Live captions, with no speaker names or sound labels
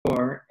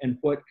are and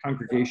what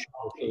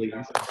congregational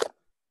affiliation,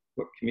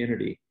 what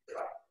community,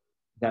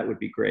 that would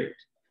be great.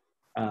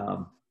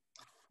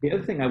 The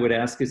other thing I would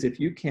ask is if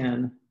you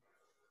can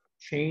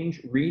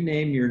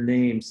rename your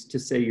names to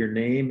say your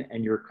name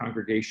and your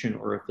congregation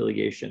or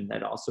affiliation.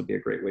 That'd also be a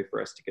great way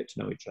for us to get to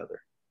know each other.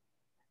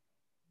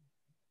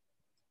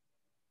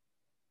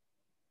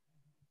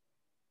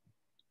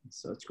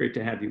 So it's great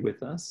to have you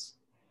with us.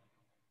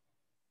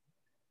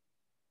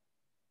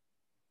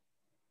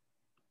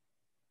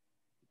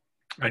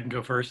 I can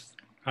go first.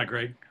 Hi,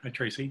 Greg. Hi,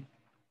 Tracy.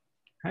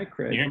 Hi,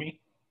 Craig. Can you hear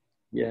me?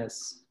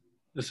 Yes.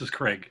 This is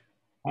Craig.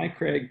 Hi,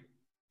 Craig.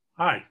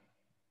 Hi.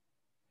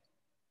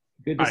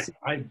 Good to see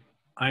you.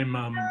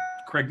 I'm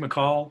Craig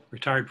McCall,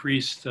 retired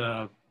priest,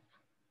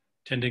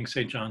 attending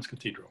St. John's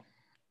Cathedral.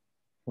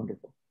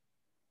 Wonderful.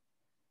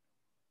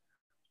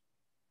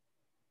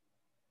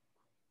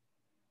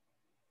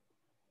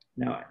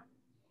 Now,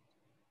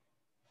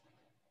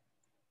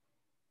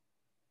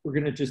 we're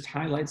going to just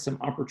highlight some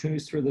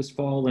opportunities for this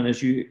fall, and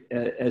as you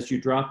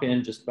drop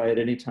in, just by at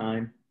any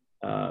time,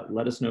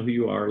 let us know who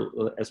you are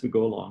as we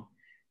go along.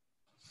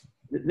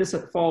 This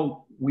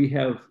fall, we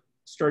have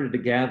started to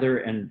gather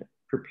and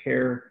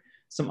prepare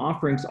some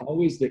offerings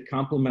always that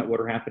complement what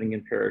are happening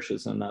in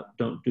parishes and that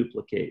don't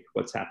duplicate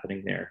what's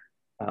happening there.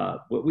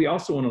 But we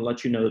also want to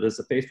let you know that as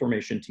a faith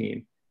formation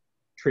team,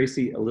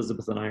 Tracy,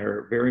 Elizabeth, and I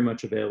are very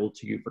much available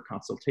to you for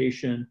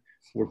consultation.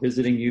 We're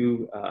visiting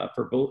you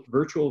for both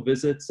virtual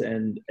visits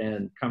and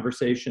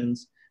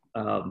conversations,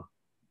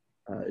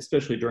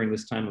 especially during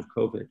this time of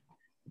COVID.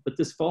 But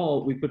this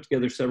fall, we put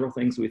together several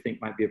things we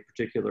think might be of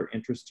particular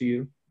interest to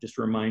you. Just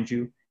to remind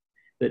you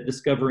that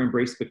Discover,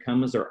 Embrace,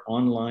 Become is our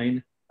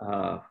online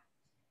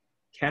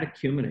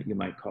catechumenate, you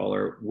might call,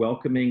 our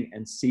welcoming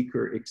and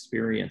seeker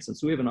experience. And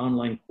so we have an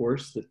online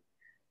course that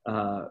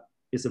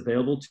is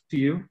available to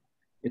you.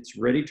 It's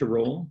ready to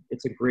roll.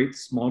 It's a great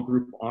small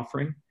group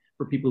offering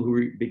for people who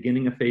are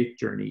beginning a faith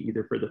journey,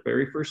 either for the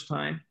very first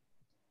time,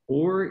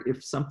 or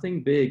if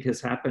something big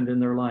has happened in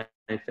their life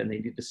and they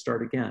need to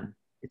start again.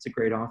 It's a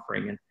great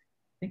offering. And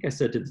I think I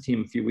said to the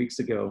team a few weeks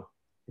ago,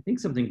 I think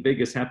something big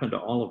has happened to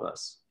all of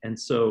us. And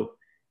so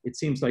it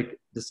seems like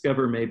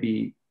Discover may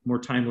be more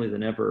timely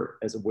than ever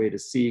as a way to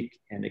seek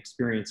and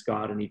experience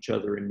God and each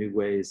other in new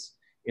ways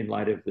in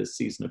light of this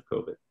season of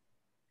COVID.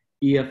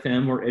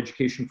 EFM, or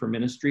Education for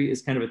Ministry,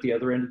 is kind of at the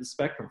other end of the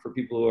spectrum for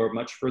people who are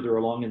much further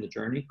along in the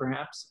journey,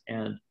 perhaps,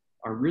 and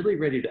are really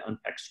ready to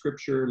unpack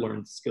scripture, learn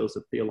the skills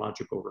of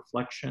theological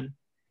reflection,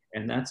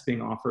 and that's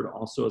being offered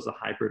also as a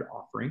hybrid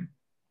offering.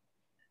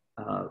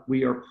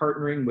 We are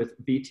partnering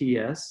with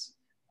VTS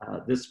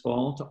this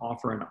fall to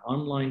offer an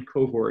online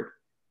cohort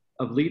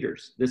of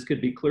leaders. This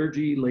could be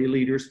clergy, lay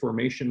leaders,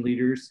 formation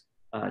leaders,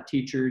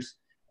 teachers,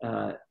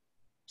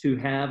 to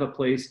have a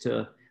place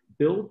to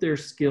build their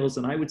skills,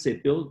 and I would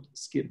say build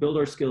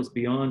our skills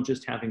beyond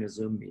just having a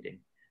Zoom meeting,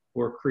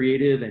 for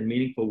creative and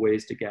meaningful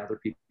ways to gather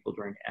people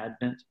during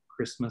Advent,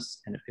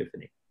 Christmas, and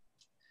Epiphany.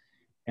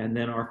 And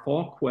then our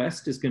fall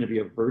quest is going to be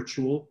a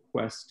virtual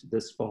quest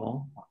this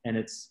fall,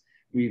 and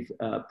we've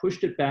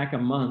pushed it back a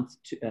month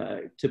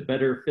to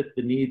better fit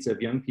the needs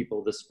of young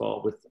people this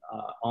fall with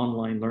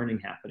online learning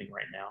happening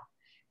right now,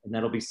 and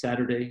that'll be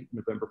Saturday,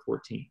 November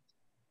 14th.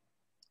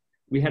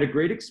 We had a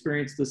great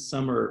experience this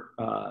summer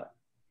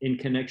in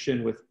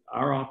connection with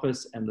our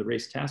office and the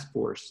Race Task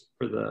Force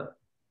for the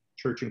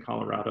church in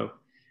Colorado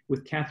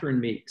with Catherine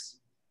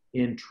Meeks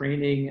in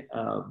training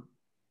a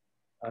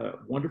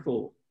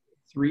wonderful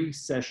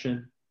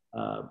 3-session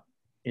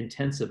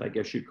intensive, I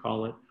guess you'd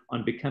call it,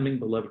 on becoming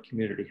beloved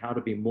community, how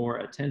to be more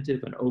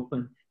attentive and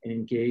open and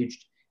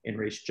engaged in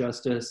race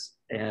justice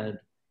and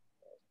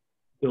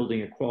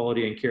building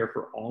equality and care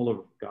for all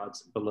of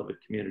God's beloved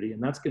community.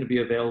 And that's going to be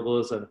available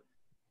as an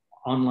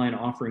online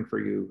offering for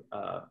you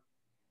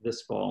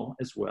this fall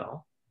as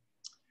well.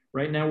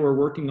 Right now, we're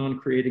working on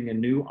creating a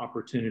new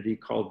opportunity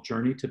called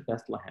Journey to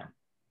Bethlehem.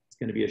 It's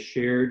going to be a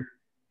shared,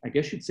 I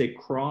guess you'd say,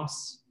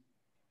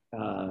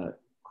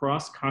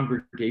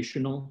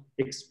 cross-congregational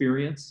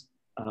experience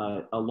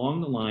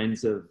along the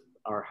lines of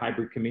our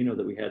hybrid Camino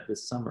that we had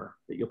this summer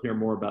that you'll hear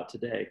more about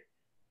today,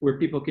 where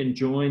people can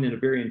join in a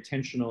very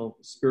intentional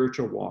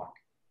spiritual walk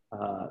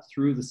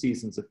through the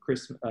seasons of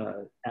Christmas,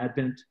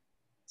 Advent,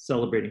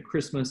 celebrating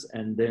Christmas,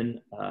 and then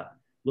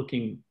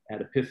looking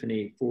at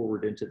Epiphany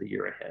forward into the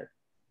year ahead.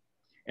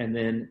 And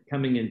then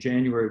coming in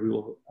January, we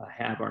will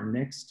have our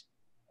next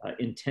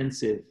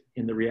intensive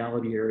in the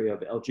reality area of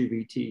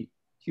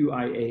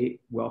LGBTQIA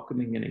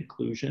welcoming and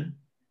inclusion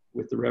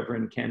with the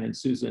Reverend Canon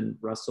Susan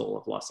Russell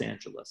of Los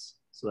Angeles.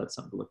 So that's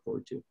something to look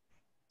forward to.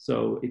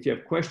 So if you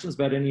have questions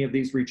about any of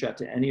these, reach out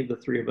to any of the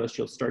three of us.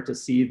 You'll start to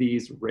see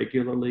these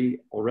regularly,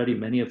 already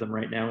many of them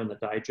right now in the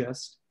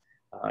digest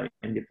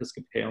in the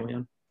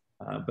Episcopalian.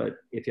 But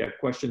if you have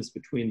questions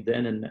between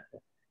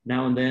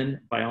now and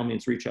then, by all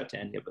means, reach out to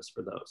any of us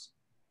for those.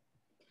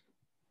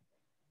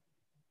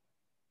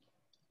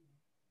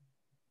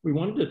 We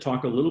wanted to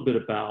talk a little bit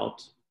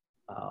about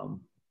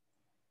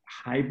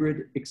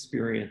hybrid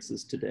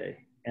experiences today.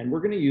 And we're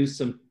going to use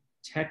some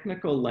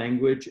technical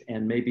language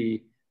and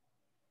maybe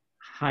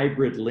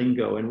hybrid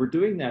lingo. And we're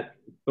doing that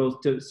both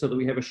so that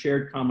we have a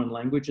shared common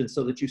language, and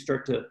so that you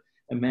start to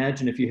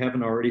imagine, if you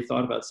haven't already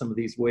thought about some of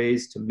these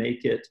ways to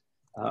make it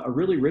a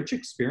really rich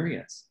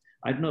experience.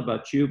 I don't know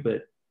about you,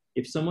 but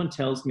if someone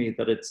tells me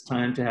that it's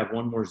time to have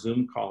one more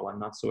Zoom call, I'm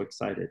not so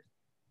excited.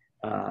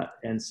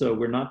 And so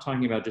we're not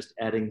talking about just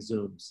adding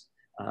Zooms.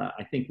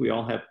 I think we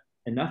all have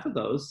enough of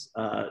those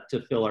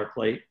to fill our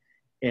plate.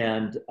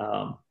 And,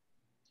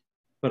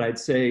 but I'd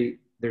say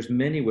there's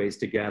many ways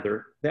to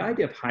gather. The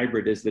idea of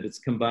hybrid is that it's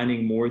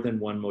combining more than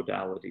one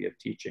modality of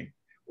teaching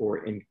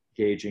or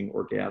engaging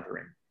or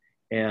gathering.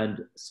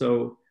 And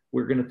so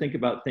we're going to think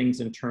about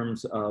things in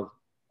terms of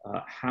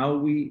how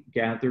we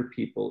gather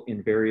people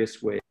in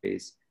various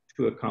ways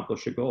to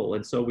accomplish a goal.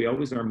 And so we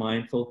always are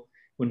mindful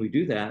when we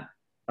do that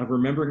of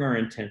remembering our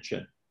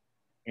intention.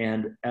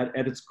 And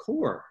at its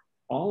core,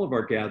 all of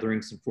our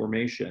gatherings and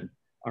formation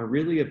are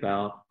really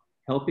about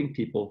helping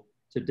people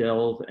to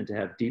delve and to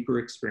have deeper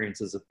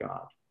experiences of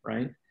God,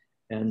 right?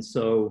 And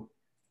so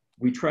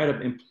we try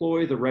to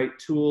employ the right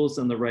tools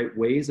and the right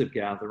ways of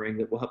gathering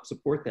that will help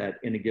support that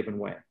in a given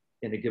way,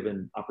 in a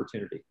given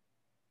opportunity.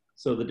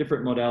 So the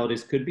different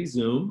modalities could be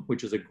Zoom,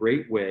 which is a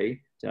great way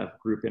to have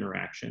group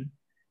interaction.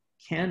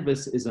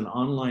 Canvas is an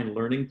online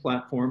learning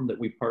platform that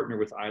we partner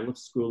with Iliff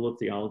School of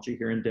Theology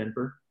here in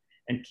Denver.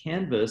 And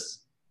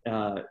Canvas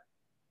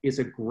is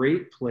a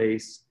great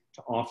place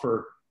to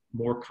offer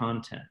more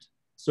content.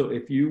 So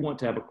if you want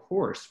to have a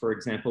course, for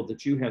example,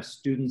 that you have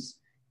students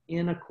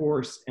in a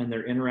course and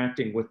they're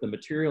interacting with the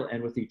material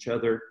and with each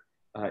other,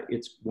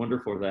 it's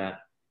wonderful that.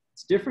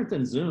 It's different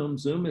than Zoom.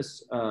 Zoom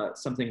is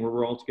something where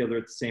we're all together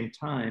at the same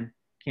time.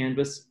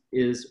 Canvas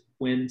is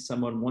when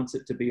someone wants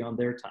it to be on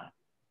their time.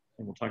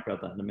 And we'll talk about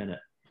that in a minute.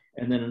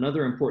 And then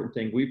another important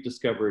thing we've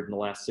discovered in the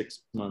last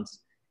 6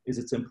 months is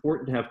it's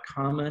important to have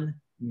common,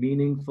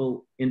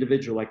 meaningful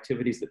individual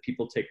activities that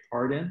people take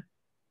part in.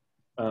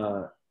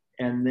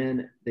 And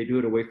then they do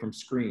it away from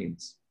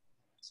screens.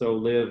 So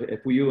Liv,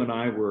 if you and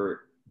I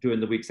were doing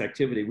the week's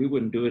activity, we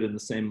wouldn't do it in the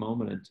same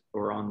moment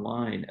or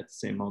online at the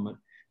same moment.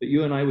 But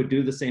you and I would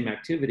do the same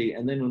activity.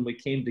 And then when we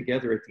came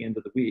together at the end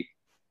of the week,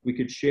 we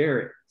could share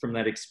it from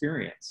that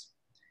experience.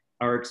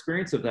 Our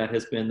experience of that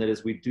has been that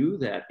as we do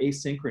that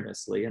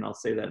asynchronously, and I'll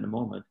say that in a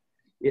moment,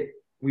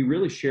 we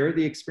really share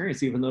the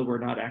experience even though we're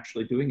not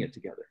actually doing it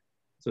together.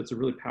 So it's a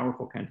really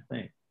powerful kind of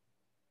thing.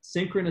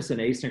 Synchronous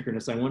and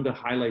asynchronous, I wanted to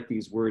highlight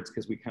these words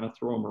because we kind of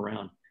throw them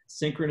around.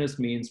 Synchronous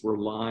means we're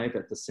live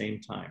at the same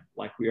time,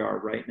 like we are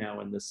right now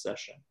in this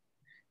session.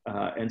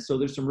 And so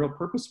there's some real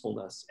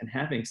purposefulness in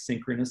having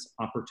synchronous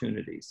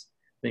opportunities,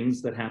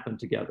 things that happen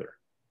together.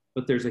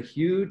 But there's a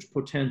huge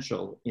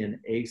potential in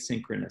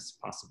asynchronous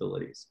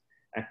possibilities,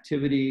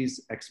 activities,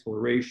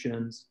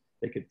 explorations.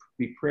 They could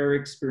be prayer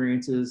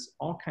experiences,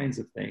 all kinds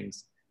of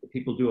things that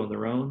people do on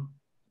their own.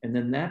 And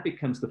then that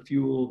becomes the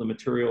fuel, the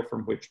material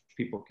from which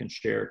people can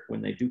share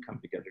when they do come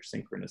together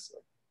synchronously.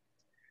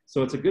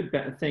 So it's a good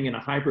thing in a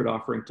hybrid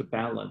offering to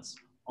balance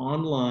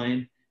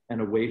online and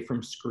away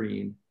from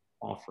screen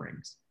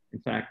offerings. In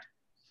fact,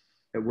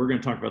 we're going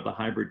to talk about the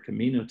hybrid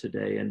Camino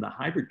today. And the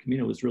hybrid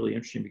Camino was really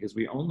interesting because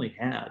we only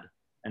had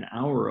an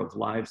hour of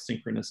live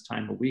synchronous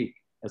time a week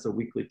as a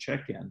weekly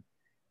check-in.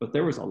 But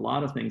there was a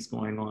lot of things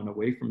going on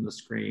away from the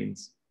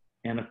screens.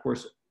 And of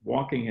course,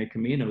 walking a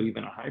Camino,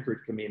 even a hybrid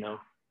Camino,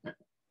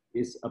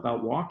 is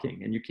about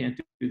walking, and you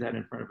can't do that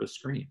in front of a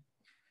screen.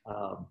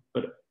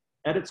 But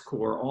at its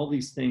core, all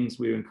these things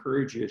we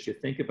encourage you as you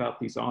think about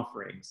these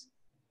offerings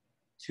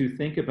to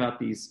think about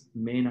these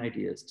main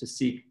ideas,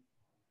 to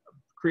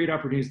create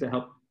opportunities to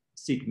help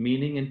seek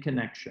meaning and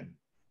connection,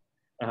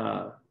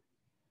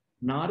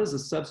 not as a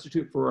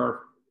substitute for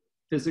our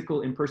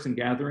physical in-person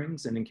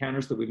gatherings and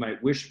encounters that we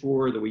might wish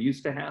for, that we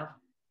used to have,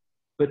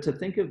 but to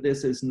think of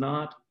this as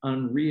not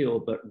unreal,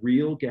 but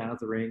real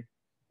gathering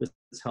that's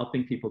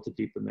helping people to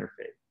deepen their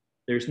faith.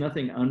 There's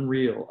nothing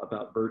unreal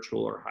about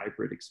virtual or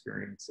hybrid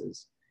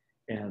experiences.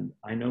 And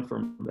I know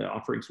from the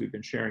offerings we've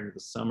been sharing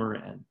this summer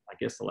and I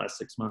guess the last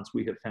 6 months,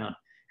 we have found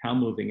how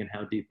moving and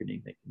how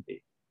deepening they can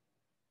be.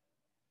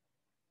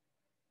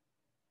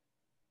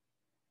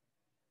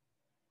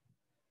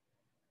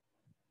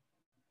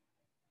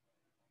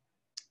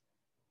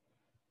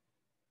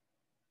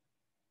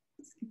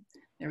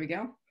 There we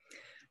go.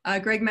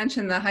 Greg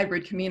mentioned the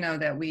hybrid Camino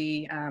that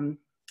we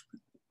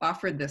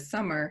offered this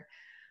summer.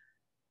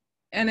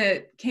 And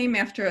it came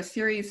after a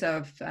series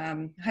of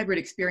hybrid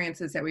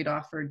experiences that we'd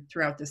offered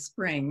throughout the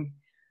spring.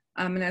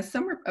 And as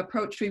summer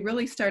approached, we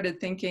really started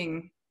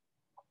thinking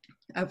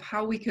of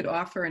how we could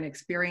offer an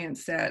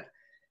experience that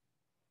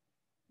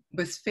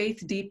was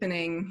faith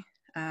deepening,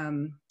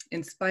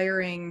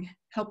 inspiring,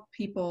 help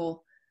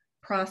people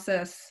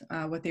process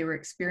what they were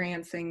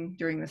experiencing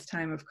during this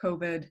time of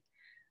COVID,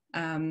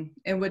 and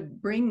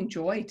would bring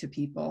joy to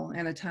people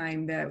in a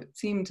time that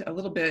seemed a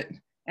little bit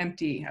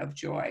empty of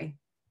joy.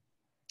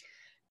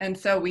 And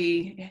so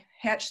we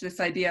hatched this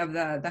idea of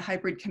the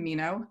hybrid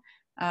Camino,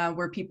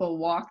 where people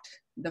walked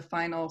the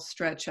final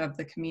stretch of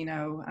the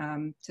Camino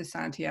to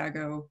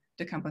Santiago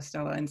de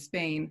Compostela in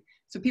Spain.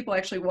 So people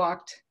actually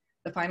walked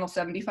the final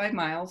 75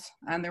 miles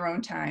on their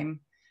own time.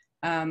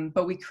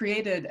 But we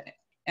created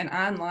an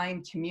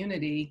online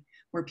community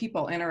where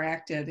people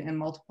interacted in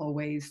multiple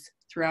ways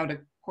throughout a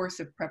course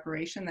of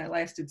preparation that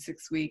lasted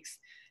 6 weeks,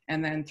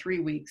 and then 3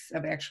 weeks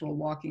of actual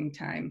walking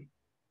time.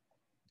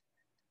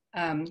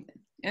 And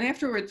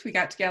afterwards, we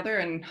got together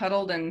and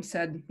huddled and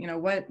said, you know,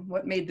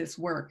 what made this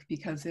work?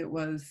 Because it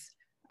was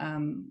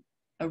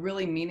a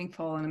really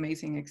meaningful and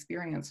amazing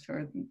experience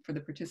for the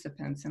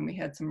participants, and we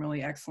had some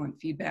really excellent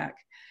feedback.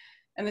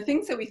 And the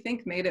things that we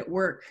think made it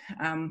work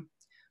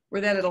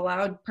were that it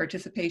allowed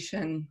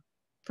participation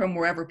from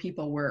wherever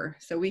people were.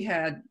 So we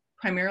had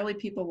primarily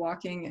people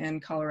walking in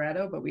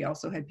Colorado, but we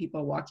also had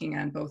people walking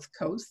on both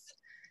coasts,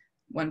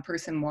 one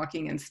person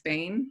walking in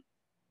Spain.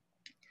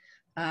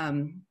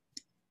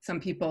 Some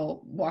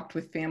people walked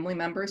with family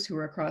members who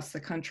were across the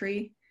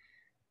country.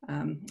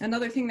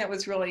 Another thing that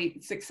was really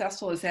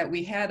successful is that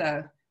we had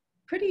a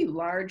pretty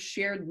large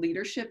shared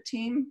leadership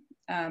team.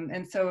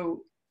 And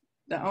so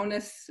the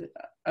onus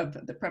of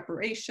the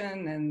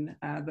preparation and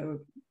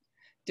the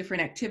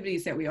different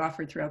activities that we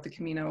offered throughout the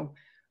Camino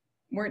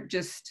weren't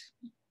just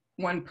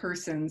one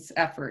person's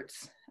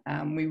efforts.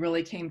 We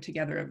really came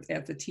together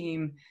as a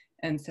team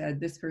and said,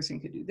 this person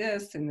could do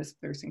this, and this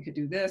person could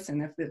do this.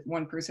 And if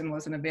one person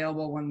wasn't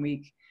available one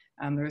week,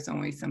 there was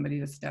only somebody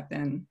to step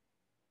in.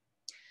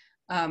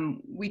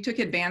 We took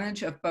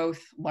advantage of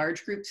both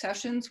large group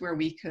sessions where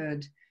we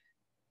could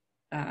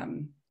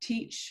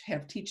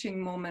have teaching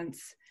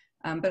moments,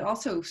 but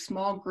also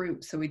small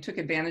groups. So we took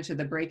advantage of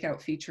the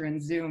breakout feature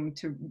in Zoom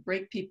to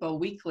break people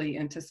weekly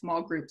into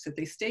small groups that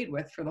they stayed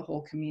with for the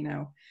whole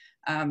Camino.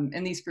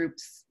 And these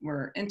groups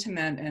were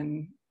intimate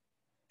and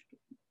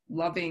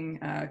loving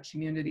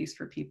communities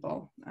for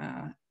people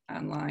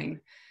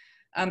online.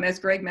 As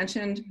Greg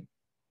mentioned,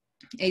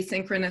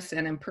 asynchronous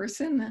and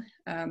in-person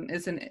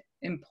is an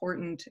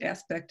important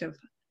aspect of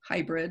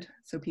hybrid.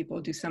 So people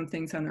do some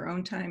things on their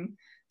own time,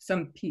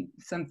 some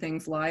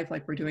things live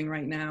like we're doing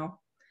right now.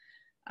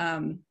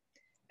 And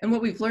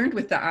what we've learned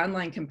with the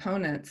online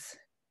components,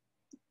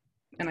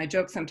 and I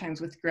joke sometimes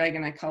with Greg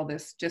and I call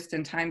this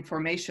just-in-time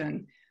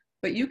formation,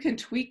 but you can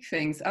tweak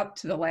things up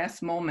to the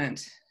last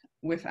moment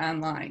with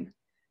online.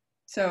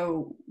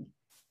 So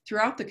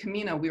throughout the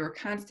Camino, we were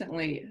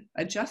constantly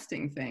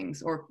adjusting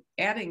things or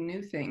adding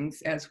new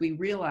things as we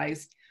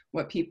realized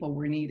what people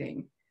were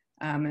needing.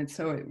 And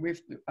so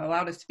it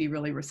allowed us to be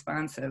really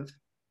responsive.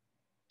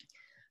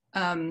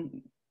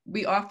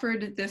 We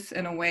offered this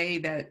in a way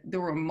that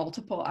there were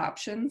multiple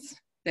options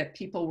that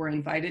people were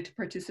invited to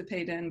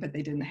participate in, but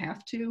they didn't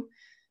have to.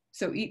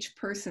 So each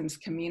person's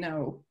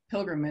Camino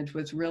pilgrimage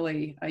was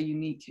really a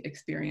unique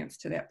experience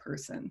to that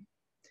person.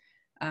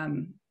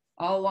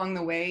 All along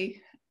the way,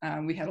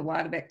 we had a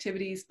lot of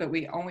activities, but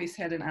we always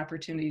had an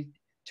opportunity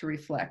to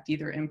reflect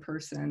either in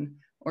person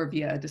or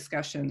via a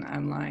discussion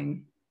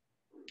online.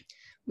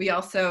 We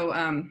also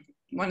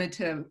wanted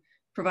to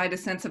provide a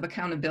sense of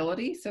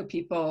accountability so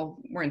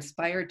people were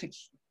inspired to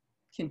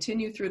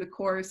continue through the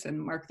course and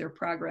mark their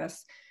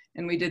progress.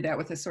 And we did that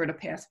with a sort of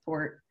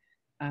passport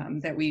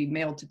that we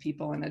mailed to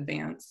people in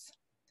advance.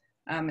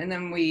 And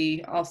then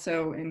we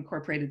also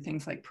incorporated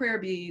things like prayer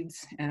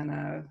beads and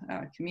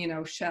a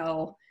Camino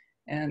shell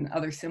and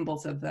other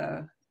symbols of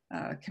the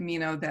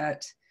Camino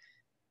that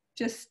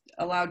just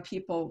allowed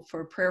people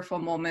for prayerful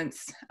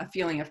moments a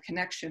feeling of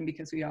connection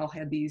because we all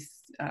had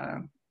these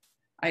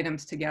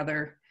items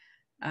together.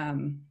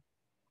 And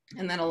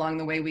then along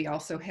the way, we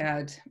also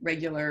had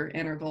regular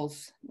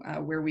intervals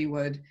where we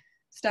would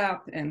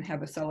stop and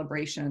have a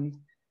celebration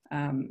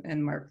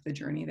and mark the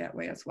journey that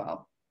way as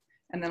well.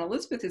 And then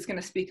Elizabeth is going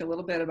to speak a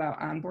little bit about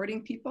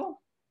onboarding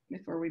people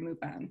before we move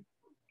on.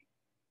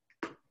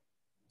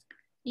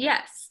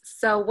 Yes.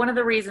 So one of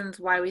the reasons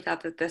why we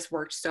thought that this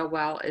worked so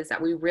well is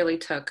that we really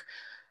took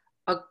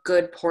a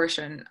good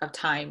portion of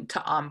time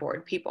to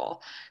onboard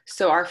people.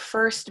 So our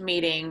first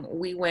meeting,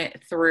 we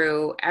went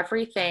through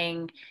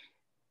everything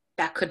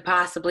that could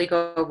possibly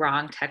go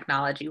wrong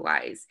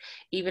technology-wise.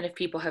 Even if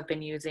people have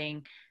been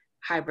using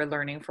hybrid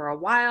learning for a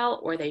while,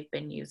 or they've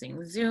been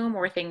using Zoom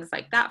or things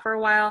like that for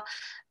a while,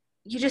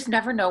 you just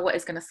never know what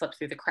is going to slip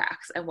through the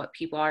cracks and what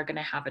people are going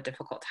to have a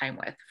difficult time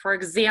with. For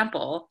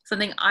example,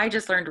 something I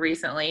just learned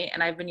recently,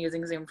 and I've been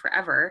using Zoom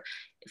forever,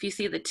 if you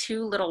see the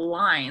two little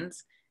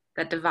lines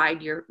that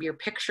divide your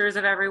pictures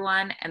of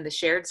everyone and the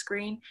shared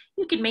screen,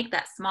 you can make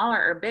that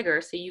smaller or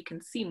bigger so you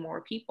can see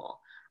more people.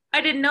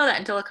 I didn't know that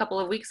until a couple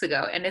of weeks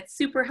ago, and it's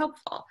super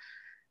helpful.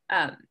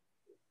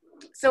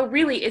 So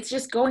really, it's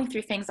just going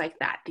through things like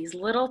that, these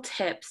little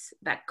tips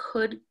that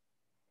could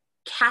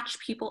catch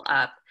people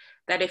up,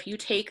 that if you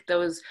take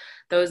those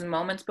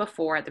moments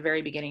before at the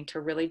very beginning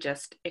to really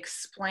just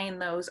explain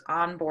those,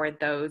 onboard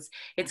those,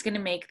 it's going to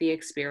make the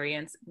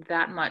experience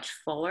that much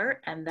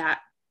fuller and that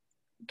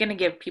going to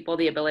give people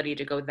the ability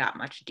to go that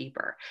much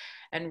deeper,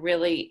 and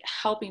really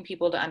helping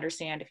people to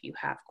understand if you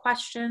have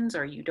questions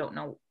or you don't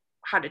know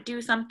how to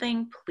do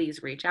something,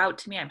 please reach out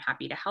to me. I'm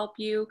happy to help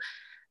you.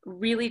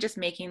 Really just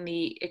making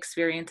the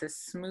experience as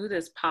smooth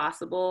as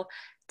possible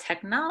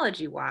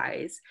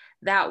technology-wise,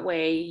 That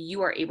way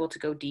you are able to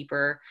go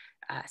deeper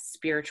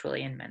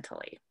spiritually and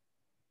mentally.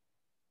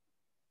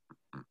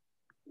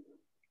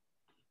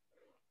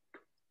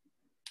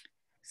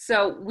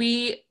 So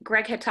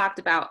Greg had talked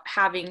about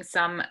having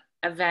some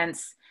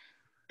events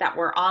that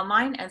were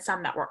online and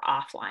some that were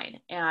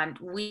offline. And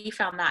we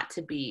found that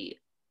to be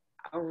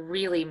a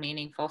really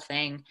meaningful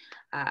thing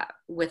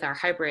with our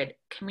hybrid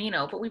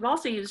Camino, but we've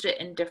also used it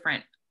in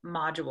different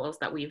modules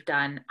that we've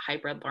done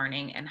hybrid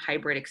learning and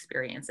hybrid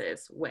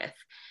experiences with.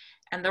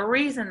 And the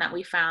reason that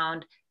we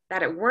found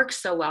that it works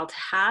so well to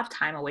have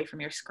time away from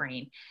your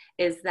screen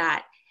is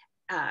that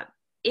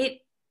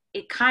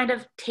it kind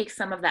of takes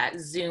some of that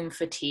Zoom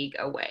fatigue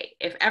away.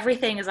 If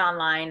everything is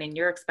online and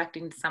you're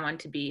expecting someone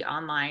to be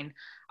online,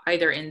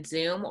 either in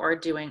Zoom or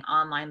doing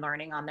online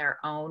learning on their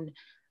own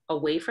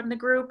away from the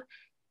group,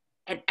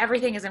 and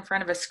everything is in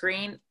front of a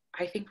screen,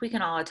 I think we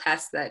can all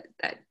attest that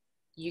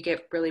you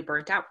get really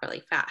burnt out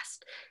really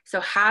fast. So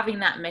having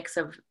that mix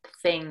of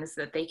things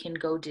that they can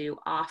go do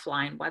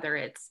offline, whether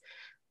it's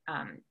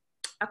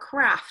a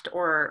craft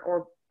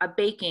or a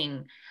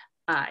baking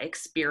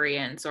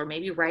experience, or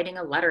maybe writing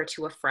a letter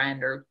to a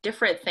friend, or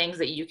different things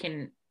that you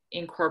can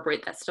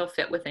incorporate that still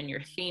fit within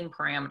your theme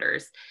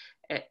parameters,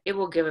 it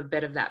will give a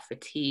bit of that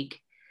fatigue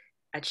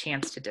a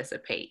chance to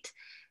dissipate.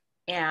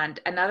 And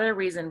another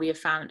reason we have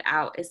found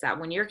out is that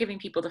when you're giving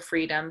people the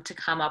freedom to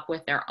come up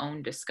with their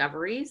own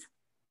discoveries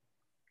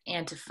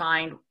and to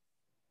find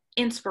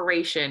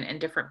inspiration in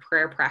different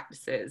prayer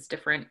practices,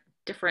 different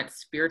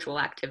spiritual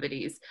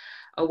activities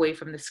away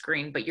from the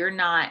screen, but you're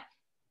not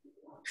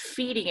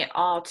feeding it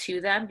all to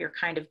them, you're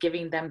kind of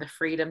giving them the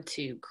freedom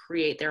to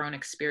create their own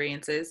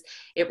experiences.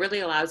 It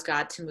really allows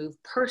God to move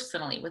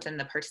personally within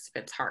the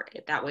participant's heart.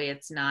 That way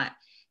it's not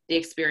the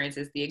experience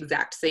is the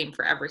exact same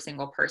for every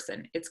single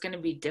person. It's going to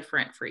be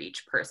different for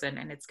each person,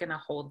 and it's going to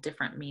hold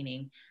different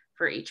meaning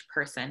for each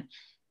person.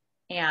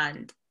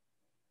 And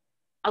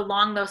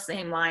along those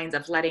same lines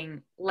of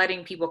letting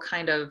people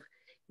kind of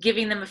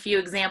giving them a few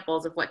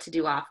examples of what to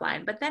do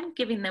offline, but then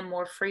giving them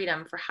more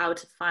freedom for how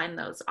to find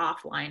those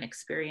offline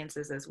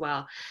experiences as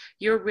well.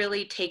 You're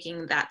really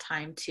taking that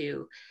time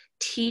to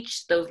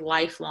teach those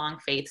lifelong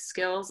faith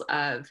skills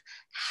of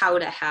how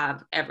to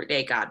have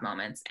everyday God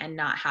moments and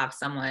not have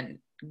someone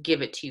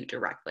give it to you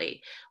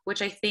directly,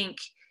 which I think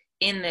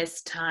in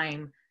this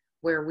time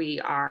where we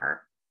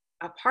are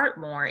apart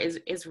more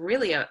is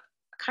really a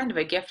kind of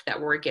a gift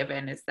that we're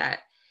given, is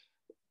that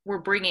we're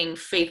bringing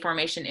faith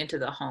formation into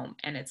the home,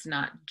 and it's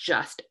not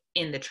just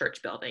in the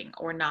church building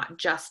or not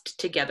just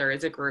together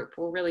as a group.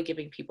 We're really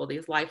giving people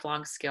these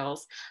lifelong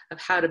skills of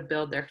how to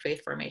build their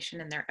faith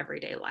formation in their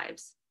everyday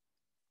lives,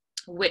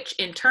 which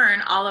in turn,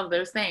 all of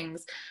those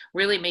things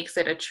really makes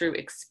it a true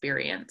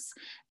experience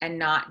and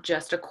not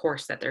just a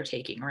course that they're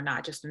taking or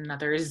not just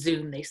another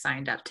Zoom they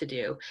signed up to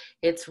do.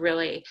 It's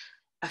really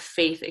a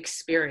faith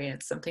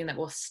experience, something that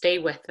will stay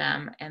with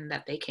them and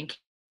that they can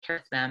carry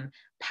with them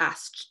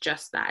past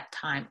just that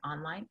time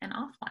online and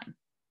offline.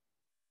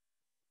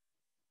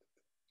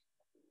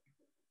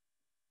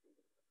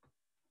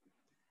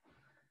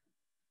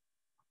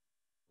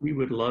 We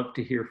would love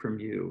to hear from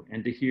you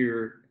and to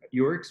hear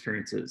your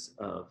experiences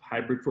of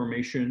hybrid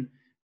formation,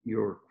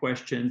 your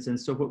questions. And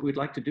so what we'd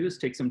like to do is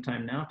take some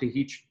time now to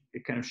each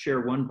kind of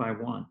share one by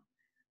one.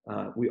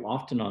 We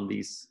often on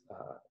these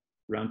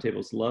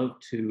roundtables love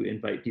to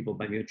invite people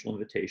by mutual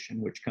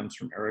invitation, which comes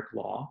from Eric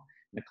Law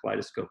and the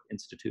Kaleidoscope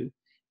Institute.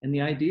 And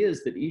the idea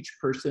is that each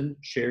person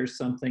shares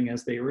something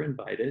as they were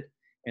invited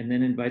and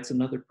then invites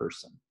another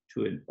person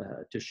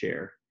to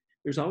share.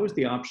 There's always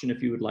the option,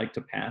 if you would like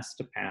to pass,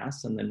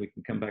 and then we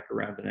can come back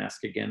around and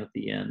ask again at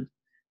the end.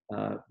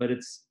 But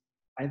it's,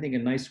 I think, a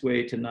nice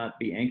way to not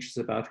be anxious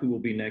about who will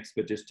be next,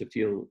 but just to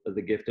feel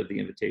the gift of the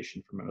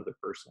invitation from another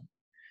person.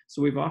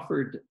 So we've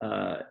offered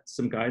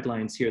some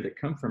guidelines here that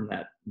come from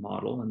that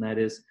model, and that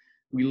is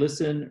we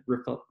listen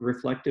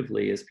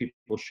reflectively as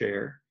people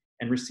share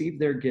and receive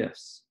their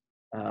gifts,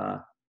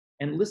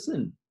 and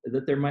listen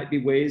that there might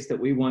be ways that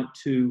we want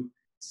to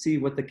see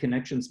what the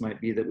connections might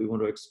be that we want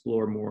to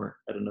explore more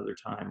at another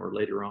time or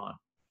later on.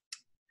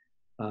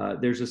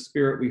 There's a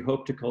spirit we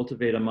hope to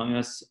cultivate among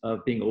us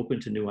of being open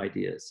to new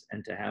ideas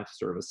and to have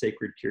sort of a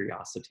sacred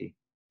curiosity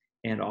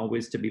and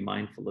always to be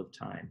mindful of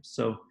time.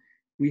 So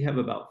we have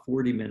about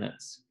 40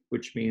 minutes,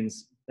 which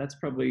means that's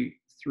probably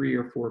 3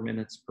 or 4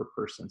 minutes per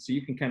person. So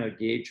you can kind of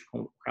gauge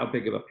how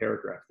big of a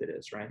paragraph it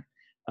is, right?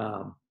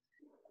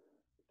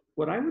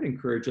 What I would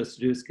encourage us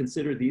to do is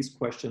consider these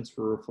questions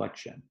for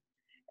reflection.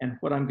 And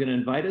what I'm going to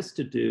invite us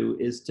to do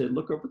is to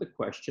look over the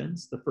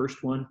questions. The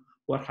first one,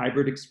 what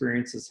hybrid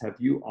experiences have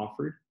you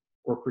offered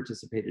or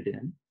participated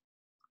in?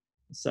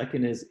 The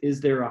second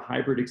is there a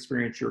hybrid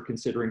experience you're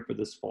considering for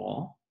this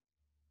fall?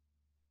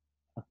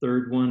 A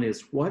third one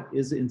is, what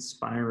is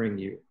inspiring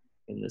you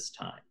in this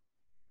time?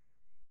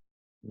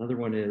 Another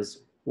one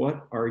is,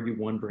 what are you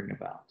wondering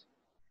about?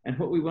 And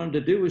what we wanted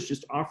to do is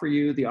just offer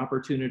you the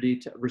opportunity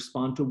to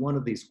respond to one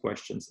of these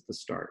questions at the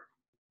start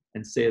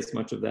and say as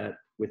much of that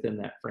within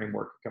that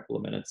framework, a couple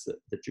of minutes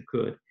that you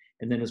could.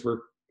 And then as we're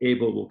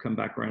able, we'll come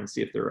back around and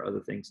see if there are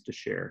other things to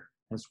share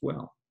as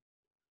well.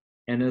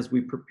 And as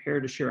we prepare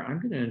to share, I'm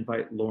going to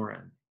invite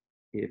Lauren,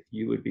 if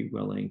you would be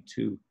willing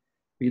to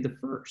be the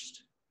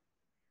first.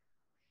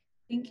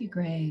 Thank you,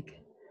 Greg.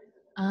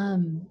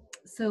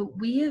 So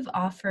we have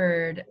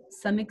offered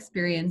some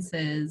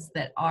experiences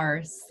that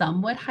are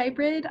somewhat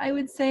hybrid, I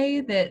would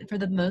say, that for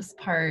the most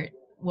part,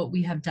 what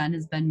we have done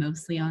has been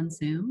mostly on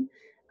Zoom.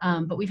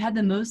 But we've had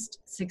the most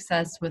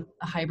success with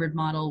a hybrid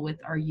model with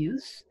our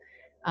youth.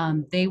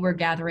 They've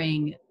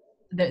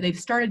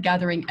started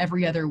gathering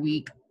every other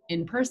week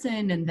in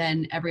person and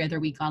then every other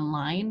week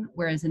online,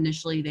 whereas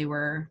initially they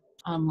were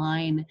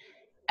online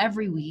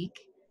every week.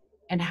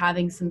 And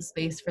having some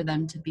space for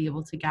them to be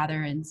able to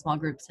gather in small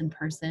groups in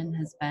person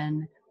has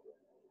been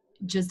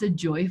just a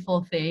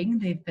joyful thing.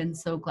 They've been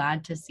so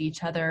glad to see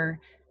each other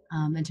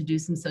and to do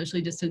some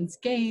socially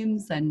distanced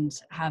games and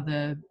have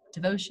a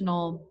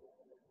devotional.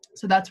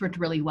 So that's worked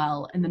really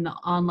well. And then the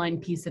online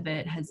piece of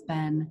it has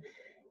been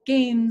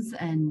games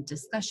and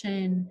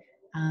discussion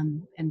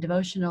and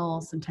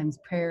devotional, sometimes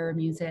prayer,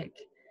 music.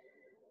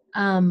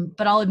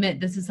 But I'll admit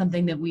this is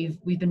something that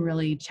we've been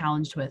really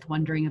challenged with,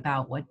 wondering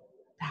about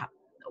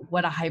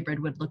what a hybrid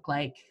would look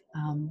like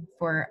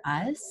for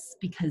us,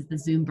 because the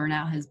Zoom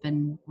burnout has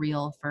been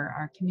real for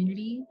our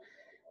community.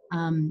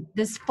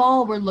 This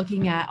fall, we're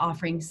looking at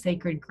offering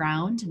Sacred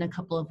Ground in a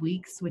couple of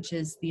weeks, which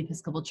is the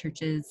Episcopal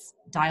Church's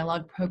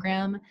dialogue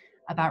program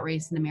about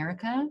race in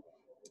America.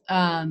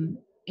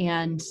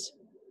 And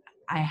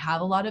I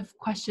have a lot of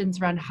questions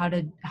around how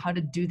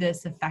to do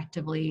this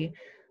effectively,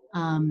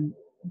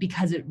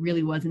 because it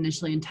really was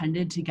initially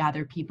intended to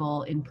gather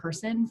people in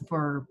person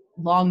for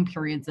long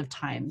periods of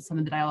time. Some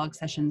of the dialogue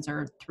sessions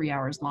are 3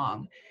 hours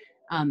long.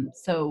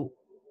 So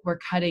we're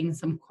cutting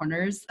some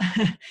corners.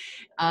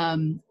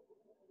 And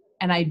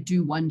I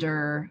do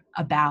wonder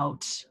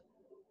about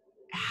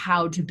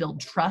how to build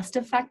trust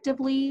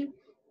effectively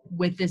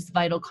with this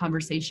vital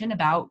conversation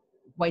about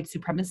white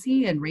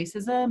supremacy and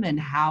racism, and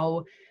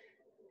how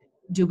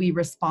do we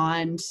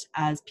respond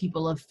as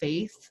people of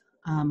faith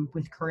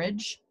with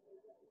courage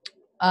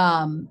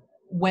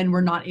when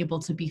we're not able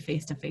to be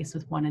face to face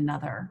with one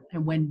another,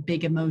 and when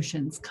big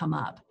emotions come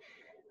up,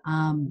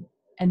 and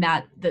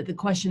that the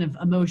question of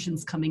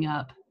emotions coming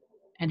up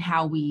and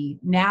how we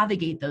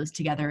navigate those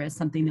together is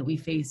something that we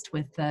faced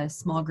with the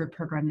small group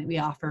program that we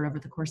offered over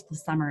the course of the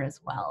summer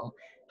as well.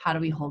 How do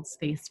we hold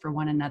space for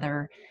one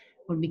another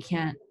when we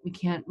can't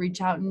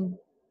reach out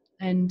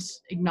and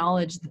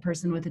acknowledge the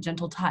person with a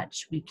gentle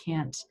touch? We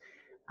can't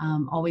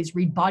always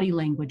read body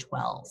language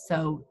well.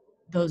 So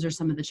those are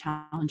some of the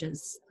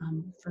challenges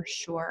for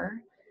sure.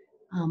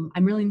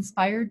 I'm really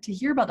inspired to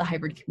hear about the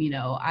hybrid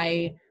Camino.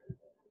 I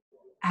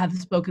have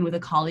spoken with a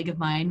colleague of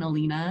mine,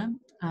 Alina,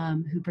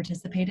 who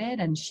participated,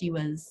 and she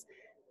was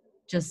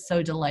just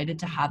so delighted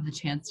to have the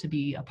chance to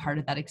be a part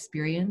of that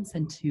experience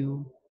and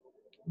to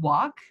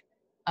walk.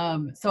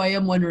 So I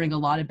am wondering a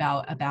lot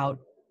about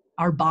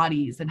our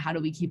bodies and how do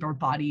we keep our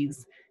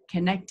bodies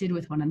connected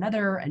with one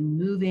another and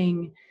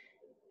moving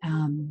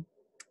and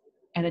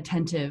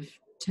attentive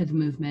to the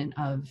movement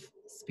of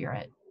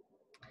spirit.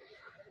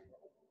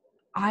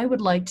 I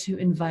would like to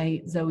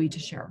invite Zoe to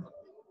share.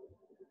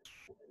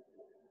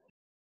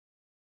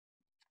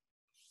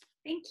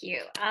 Thank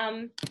you.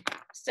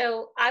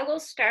 So I will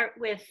start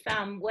with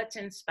what's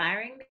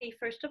inspiring me,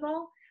 first of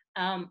all.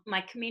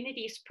 My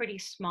community is pretty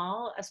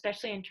small,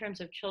 especially in terms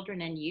of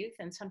children and youth.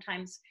 And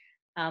sometimes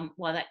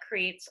while that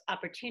creates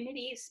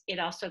opportunities, it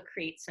also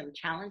creates some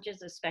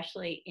challenges,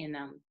 especially in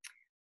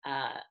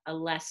a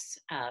less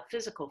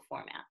physical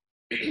format.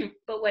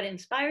 But what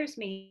inspires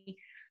me,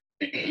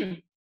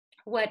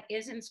 what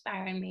is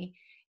inspiring me,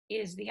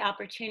 is the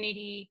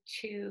opportunity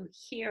to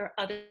hear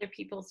other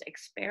people's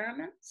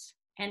experiments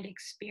and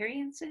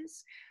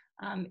experiences.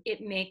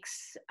 It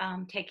makes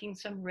taking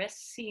some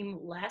risks seem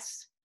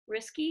less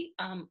risky,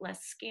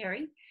 less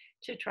scary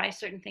to try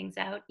certain things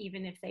out,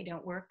 even if they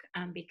don't work,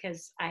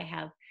 because I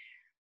have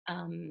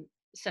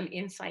some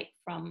insight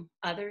from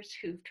others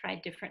who've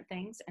tried different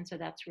things. And so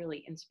that's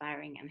really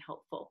inspiring and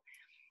helpful.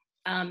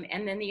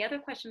 And then the other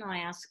question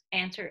I'll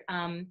answer,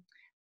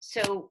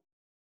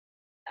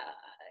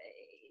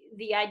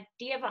 the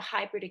idea of a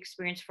hybrid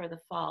experience for the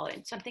fall,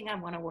 it's something I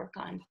want to work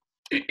on.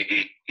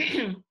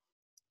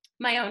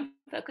 My own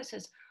focus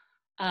has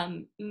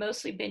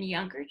mostly been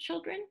younger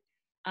children,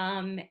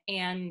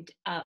 and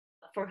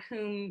for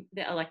whom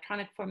the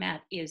electronic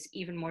format is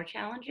even more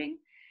challenging.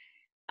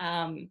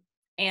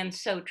 And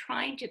so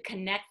trying to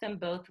connect them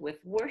both with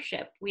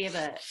worship, we have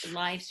a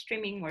live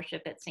streaming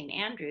worship at St.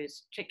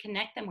 Andrew's, to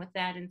connect them with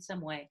that in some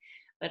way,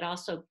 but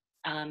also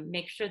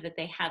make sure that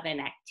they have an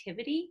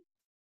activity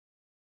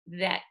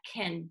that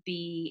can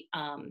be,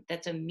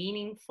 that's a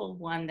meaningful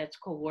one that's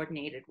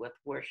coordinated with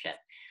worship.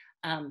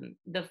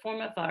 The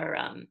form of our,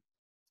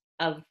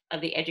 of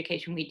the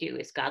education we do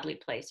is Godly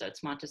Play, so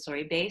it's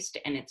Montessori based,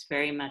 and it's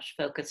very much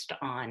focused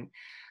on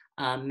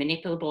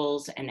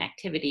manipulables and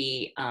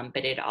activity,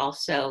 but it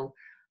also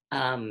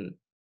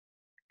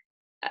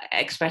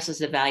expresses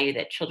the value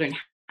that children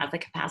have the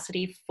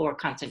capacity for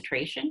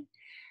concentration.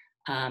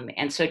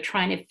 And so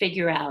trying to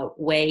figure out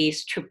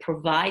ways to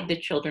provide the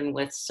children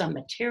with some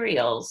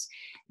materials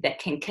that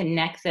can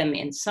connect them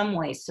in some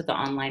ways to the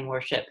online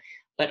worship,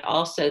 but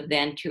also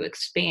then to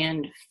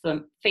expand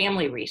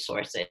family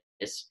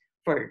resources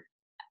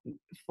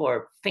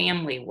for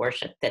family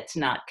worship that's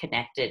not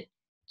connected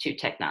to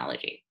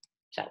technology.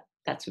 So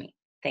that's me.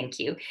 Thank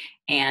you.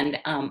 And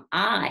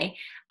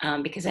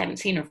because I haven't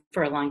seen her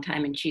for a long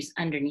time and she's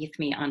underneath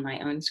me on my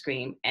own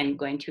screen, am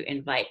going to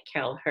invite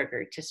Carol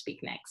Herger to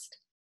speak next.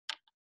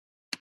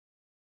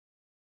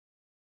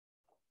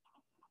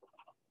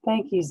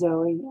 Thank you,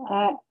 Zoe.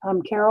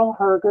 I'm Carol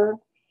Herger,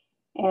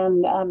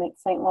 and I'm at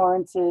St.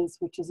 Lawrence's,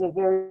 which is a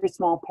very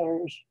small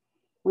parish.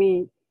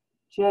 We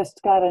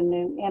just got a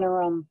new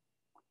interim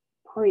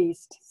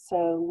priest,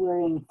 so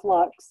we're in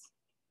flux.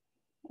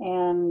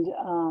 And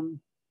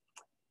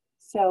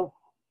so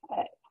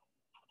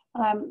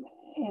I'm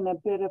in a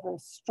bit of a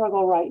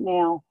struggle right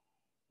now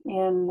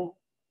in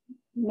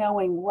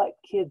knowing what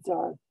kids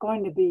are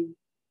going to be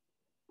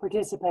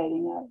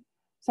participating.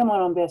 Someone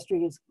on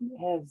vestry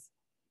has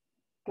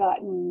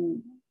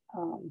gotten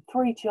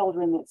 3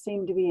 children that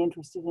seem to be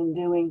interested in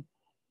doing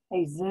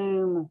a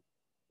Zoom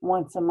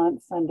once a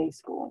month Sunday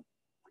school.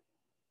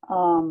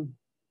 I'm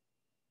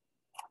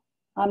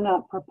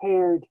not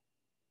prepared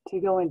to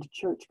go into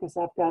church because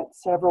I've got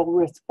several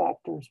risk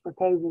factors for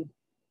COVID.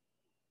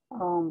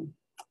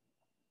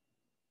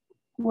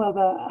 Well,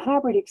 the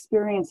hybrid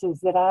experiences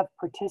that I've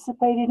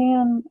participated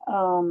in,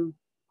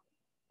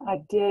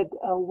 I did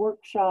a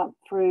workshop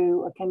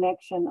through a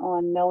connection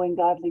on knowing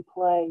godly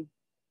play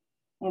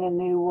in a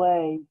new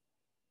way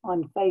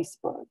on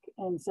Facebook.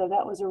 And so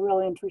that was a real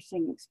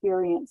interesting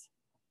experience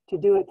to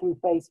do it through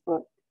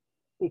Facebook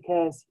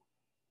because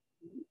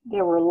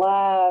there were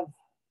live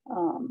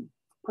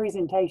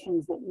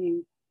presentations that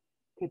you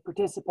could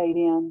participate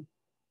in.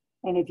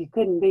 And if you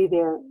couldn't be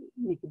there,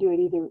 you could do it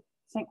either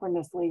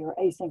synchronously or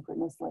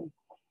asynchronously.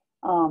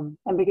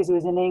 And because it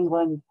was in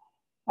England,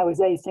 I was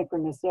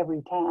asynchronous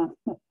every time.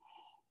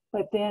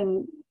 But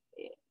then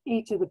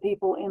each of the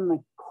people in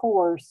the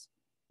course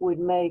would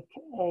make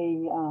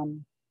a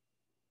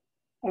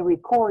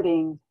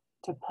recording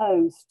to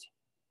post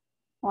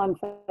on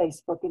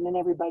Facebook, and then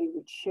everybody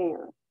would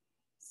share.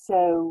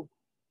 So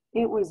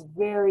it was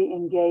very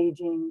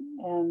engaging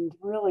and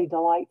really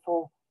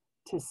delightful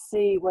to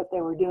see what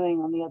they were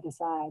doing on the other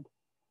side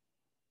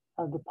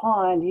of the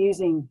pond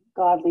using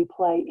godly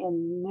play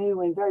in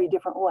new and very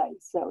different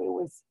ways. So it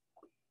was,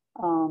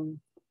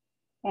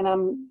 and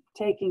I'm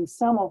taking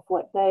some of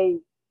what they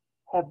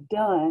have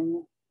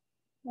done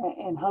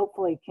and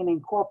hopefully can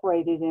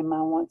incorporate it in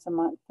my once a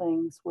month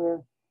things where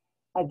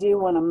I do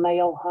want to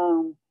mail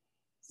home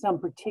some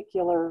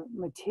particular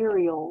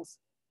materials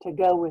to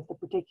go with a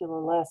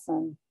particular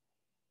lesson.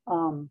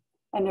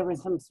 And there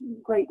was some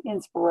great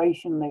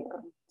inspiration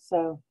there.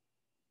 So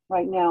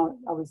right now,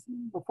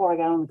 before I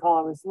got on the call,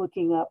 I was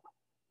looking up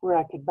where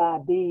I could buy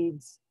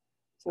beads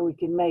so we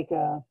could make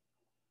a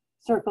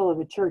circle of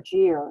the church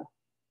year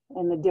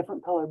and the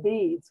different color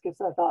beads,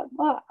 because I thought,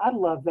 well, I'd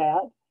love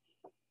that.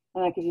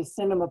 And I could just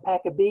send them a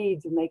pack of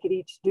beads and they could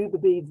each do the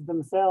beads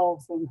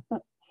themselves. And,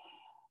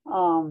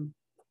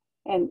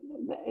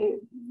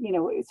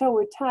 so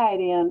we tie it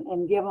in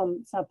and give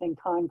them something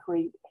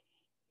concrete.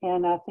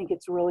 And I think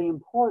it's really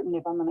important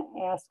if I'm going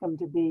to ask them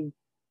to be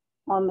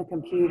on the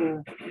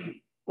computer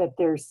that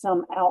there's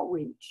some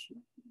outreach,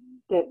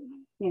 that,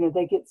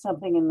 they get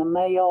something in the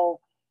mail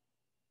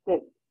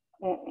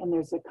and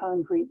there's a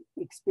concrete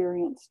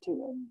experience to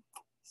it.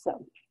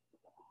 So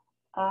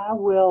I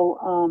will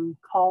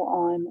call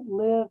on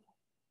Liv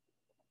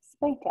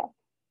Spatak.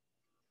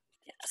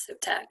 Yeah,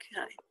 Spatak.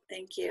 Hi,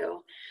 thank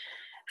you.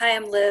 Hi,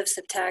 I'm Liv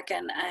Spatak,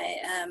 and I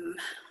am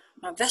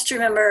a vestry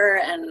member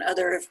and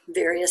other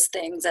various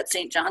things at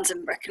St. John's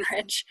in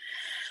Breckenridge.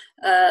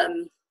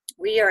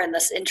 We are in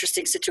this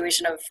interesting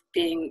situation of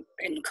being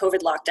in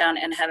COVID lockdown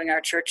and having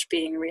our church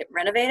being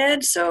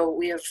renovated. So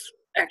we have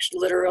actually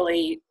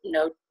literally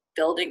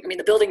building. I mean,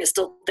 the building is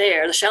still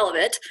there, the shell of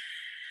it,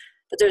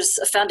 but there's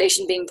a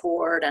foundation being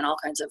poured and all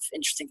kinds of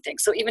interesting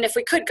things. So even if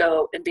we could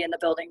go and be in the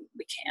building,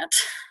 we can't.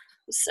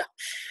 So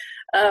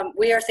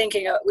we are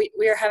thinking,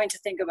 we are having to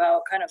think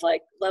about kind of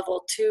like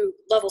levels 2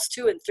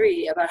 and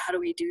 3 about how do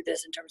we do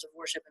this in terms of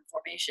worship and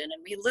formation.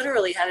 And we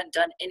literally haven't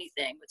done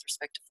anything with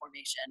respect to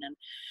formation. And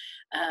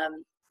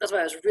that's why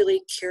I was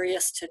really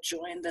curious to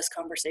join this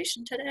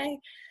conversation today,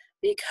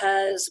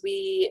 because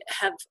we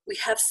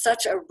have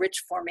such a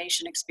rich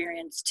formation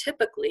experience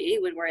typically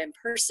when we're in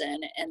person,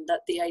 and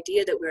that the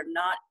idea that we're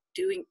not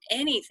doing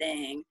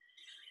anything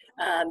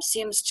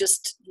seems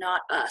just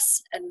not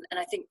us. And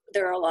I think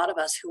there are a lot of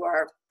us who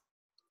are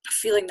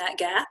feeling that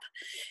gap.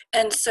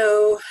 And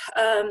so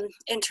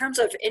in terms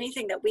of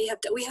anything that we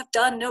have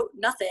done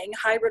nothing,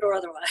 hybrid or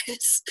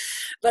otherwise,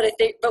 but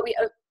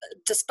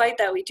despite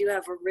that, we do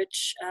have a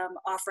rich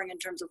offering in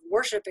terms of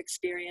worship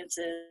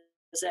experiences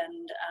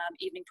and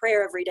evening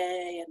prayer every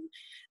day and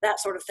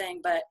that sort of thing.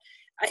 But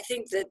I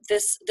think that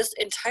this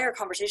entire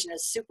conversation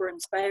is super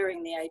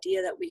inspiring, the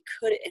idea that we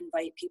could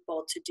invite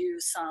people to do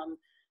some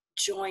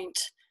joint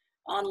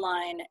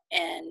online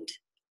and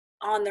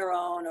on their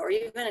own, or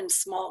even in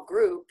small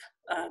group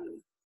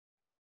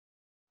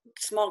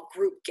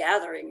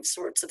gathering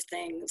sorts of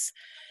things,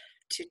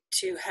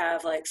 to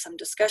have like some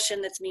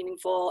discussion that's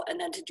meaningful, and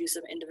then to do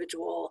some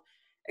individual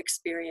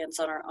experience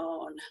on our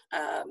own.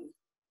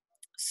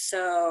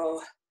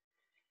 So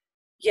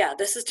yeah,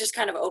 this is just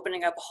kind of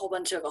opening up a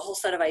whole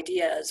set of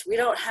ideas. We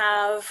don't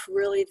have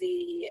really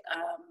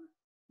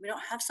we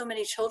don't have so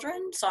many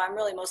children, so I'm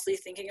really mostly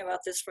thinking about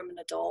this from an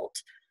adult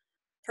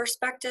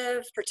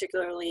perspective.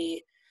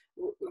 Particularly,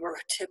 we're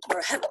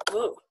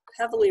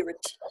heavily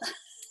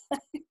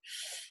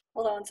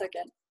hold on a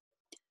second.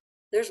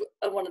 There's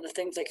one of the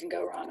things that can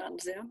go wrong on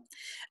Zoom.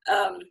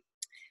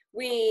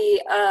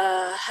 We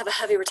have a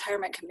heavy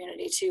retirement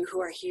community too, who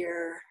are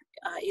here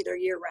either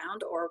year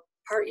round or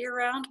part year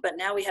round, but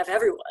now we have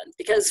everyone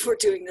because we're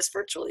doing this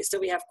virtually. So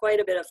we have quite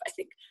a bit of, I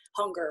think,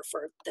 hunger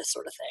for this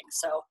sort of thing.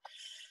 So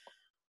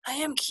I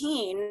am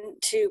keen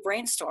to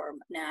brainstorm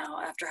now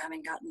after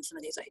having gotten some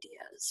of these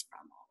ideas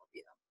from all of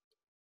you.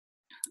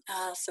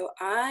 So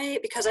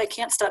because I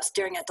can't stop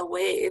staring at the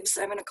waves,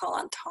 I'm going to call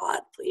on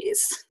Todd,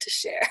 please, to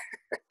share.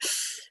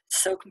 It's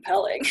so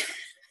compelling.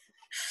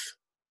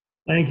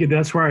 Thank you.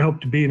 That's where I hope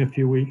to be in a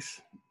few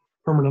weeks,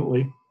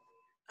 permanently.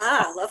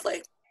 Ah,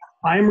 lovely.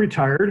 I am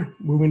retired,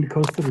 moving to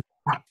Costa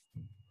Rica.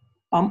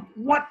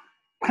 What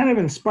kind of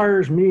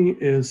inspires me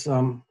is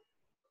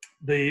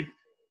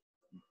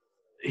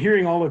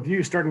hearing all of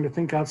you starting to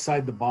think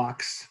outside the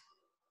box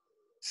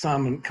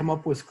some and come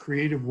up with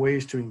creative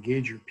ways to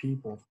engage your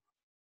people.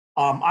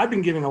 I've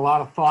been giving a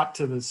lot of thought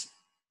to this.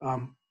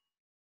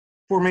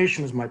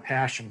 Formation is my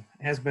passion.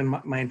 It has been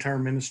my entire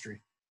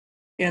ministry.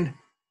 And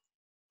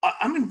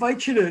I'm going to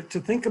invite you to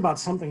think about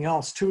something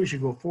else too as you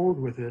go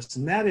forward with this,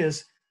 and that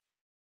is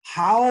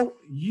how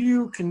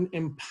you can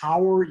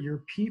empower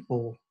your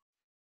people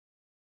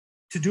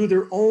to do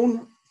their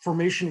own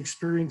formation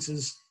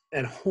experiences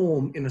at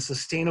home in a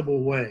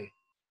sustainable way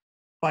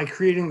by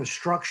creating the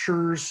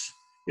structures.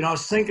 You know, I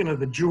was thinking of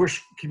the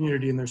Jewish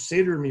community and their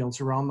Seder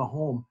meals around the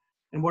home,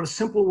 and what a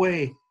simple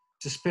way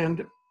to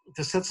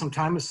set some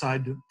time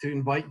aside to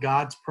invite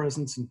God's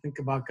presence and think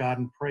about God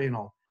and pray and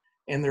all.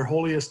 And their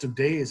holiest of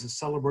days is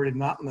celebrated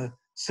not in the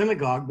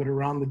synagogue, but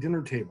around the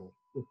dinner table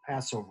with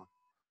Passover.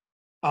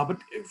 But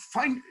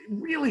find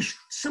really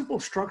simple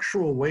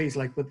structural ways,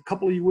 like with a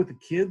couple of you with the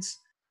kids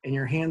and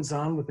you're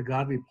hands-on with the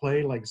godly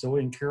play, like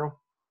Zoe and Carol.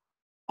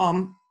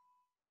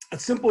 A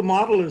simple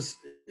model is,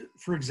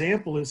 for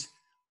example, is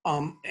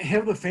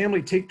have the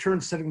family take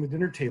turns setting the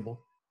dinner table.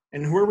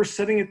 And whoever's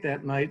setting it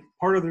that night,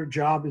 part of their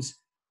job is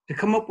to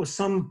come up with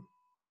some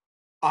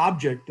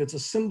object that's a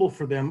symbol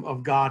for them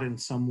of God in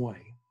some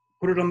way.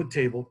 Put it on the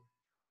table,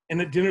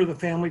 and at dinner the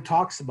family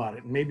talks about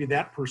it, and maybe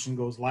that person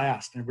goes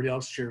last and everybody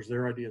else shares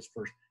their ideas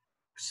first.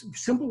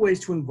 Simple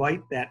ways to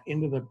invite that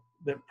into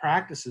the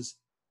practices,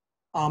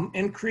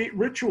 and create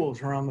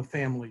rituals around the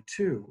family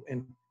too,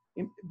 and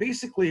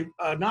basically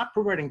not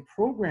providing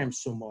programs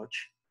so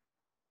much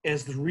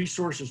as the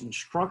resources and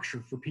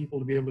structure for people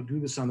to be able to do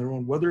this on their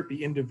own, whether it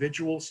be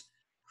individuals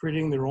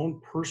creating their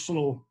own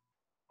personal,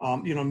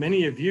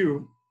 many of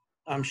you,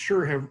 I'm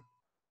sure,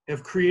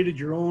 have created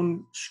your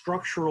own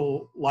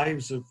structural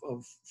lives of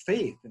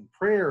faith and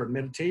prayer and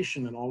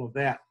meditation and all of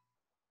that.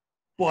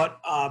 But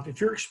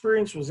if your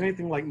experience was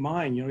anything like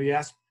mine, you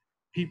ask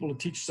people to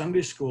teach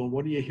Sunday school, and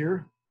what do you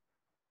hear?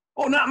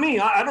 Oh, not me.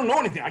 I don't know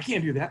anything. I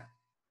can't do that.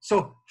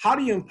 So how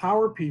do you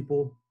empower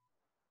people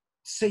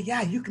to say,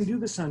 yeah, you can do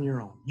this on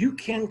your own. You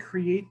can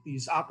create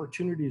these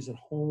opportunities at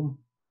home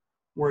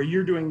where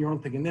you're doing your own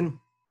thing, and then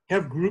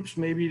have groups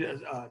maybe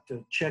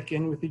to check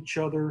in with each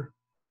other.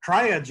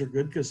 Triads are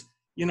good because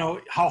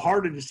how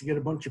hard it is to get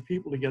a bunch of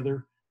people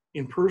together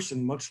in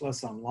person, much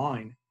less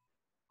online.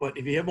 But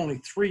if you have only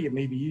 3, it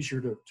may be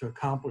easier to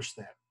accomplish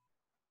that.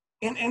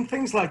 And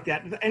things like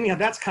that. Anyhow,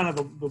 that's kind of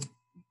the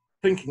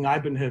thinking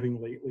I've been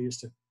having lately, is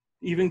to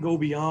even go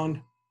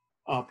beyond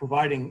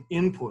providing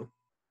input,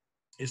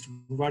 is to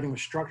providing the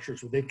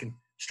structures where they can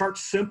start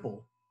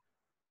simple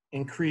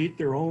and create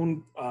their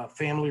own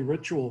family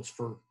rituals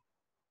for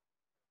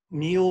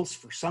meals,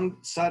 for some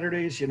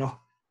Saturdays.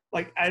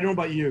 Like, I don't know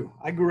about you.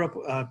 I grew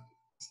up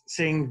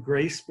saying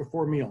grace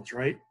before meals,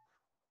 right?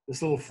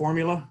 This little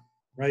formula,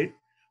 right?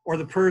 Or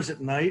the prayers at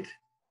night.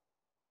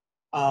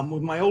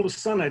 With my oldest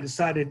son, I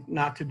decided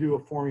not to do a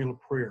formula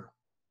prayer.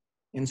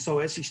 And so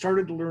as he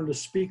started to learn to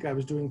speak, I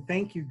was doing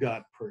thank you,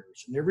 God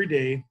prayers. And every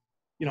day,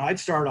 I'd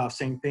start off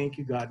saying thank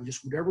you, God, and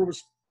just whatever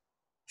was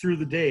through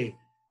the day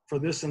for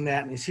this and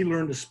that. And as he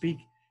learned to speak,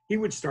 he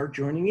would start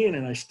joining in.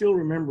 And I still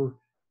remember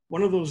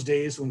one of those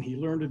days when he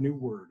learned a new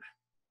word.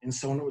 And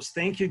so when it was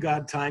thank you,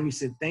 God time, he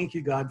said, thank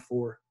you, God,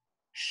 for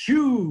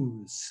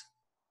shoes.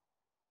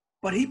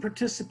 But he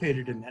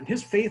participated in that. And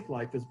his faith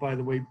life is, by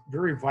the way,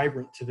 very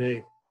vibrant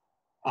today.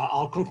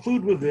 I'll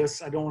conclude with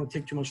this. I don't want to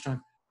take too much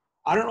time.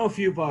 I don't know if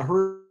you've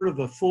heard of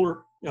the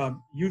Fuller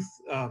Youth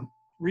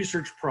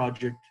Research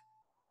Project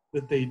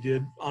that they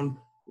did on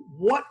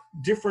what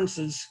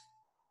differences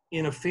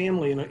in a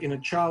family, in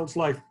a child's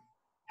life,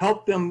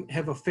 help them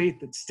have a faith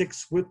that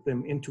sticks with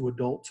them into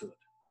adulthood.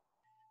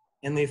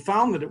 And they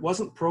found that it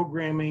wasn't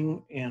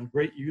programming and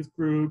great youth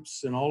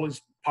groups and all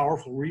these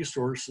powerful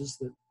resources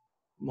that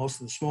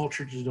most of the small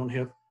churches don't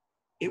have.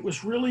 It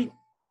was really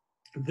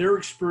their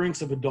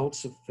experience of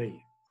adults of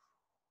faith.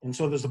 And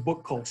so there's a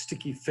book called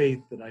Sticky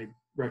Faith that I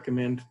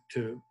recommend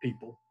to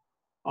people,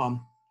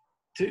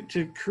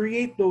 to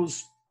create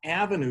those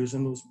avenues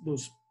and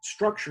those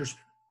structures,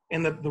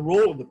 and the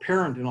role of the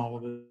parent in all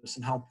of this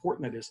and how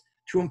important it is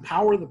to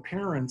empower the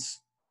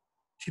parents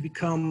to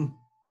become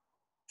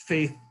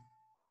faith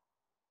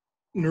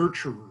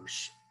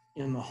nurturers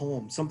in the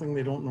home, something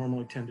they don't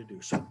normally tend to do.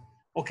 So,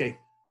 okay,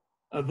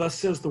 thus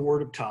says the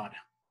word of Todd.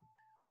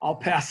 I'll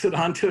pass it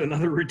on to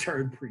another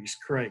retired priest,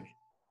 Craig.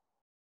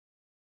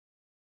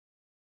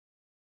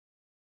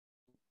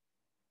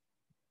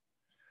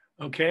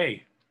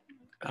 Okay.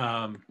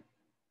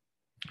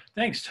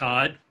 Thanks,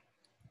 Todd.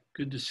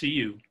 Good to see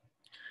you.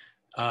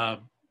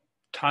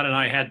 Todd and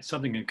I had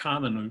something in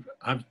common.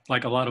 I'm,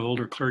 like a lot of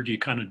older clergy,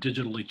 kind of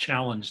digitally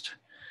challenged,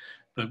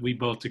 but we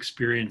both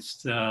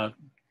experienced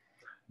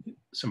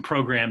some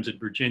programs at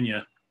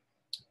Virginia.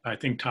 I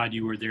think, Todd,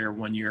 you were there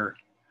one year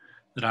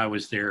that I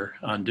was there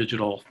on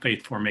digital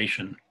faith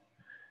formation.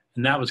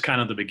 And that was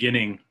kind of the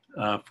beginning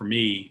for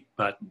me,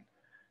 but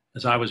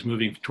as I was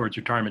moving towards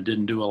retirement,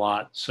 didn't do a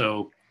lot.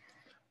 So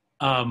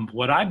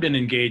what I've been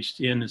engaged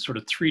in is sort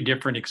of three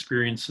different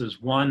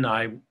experiences. One,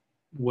 I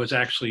was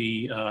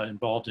actually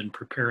involved in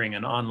preparing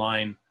an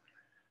online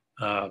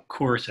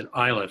course at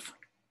ILIF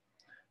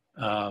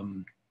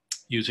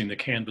using the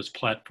Canvas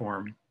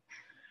platform.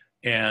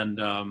 And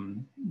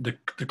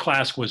the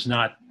class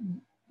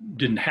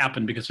didn't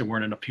happen because there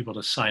weren't enough people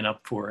to sign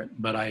up for it.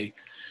 But I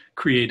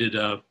created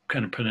a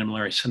kind of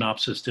preliminary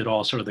synopsis, did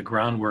all sort of the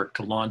groundwork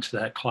to launch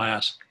that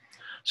class.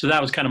 So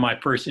that was kind of my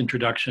first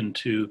introduction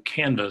to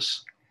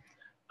Canvas.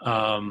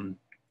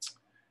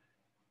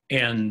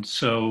 And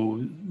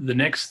so the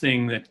next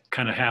thing that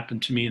kind of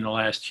happened to me in the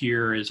last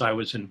year is I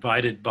was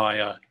invited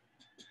by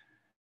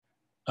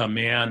a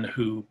man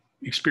who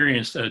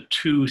experienced a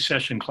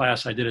 2-session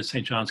class I did at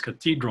St. John's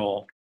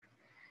Cathedral.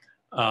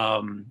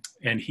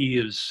 And he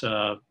is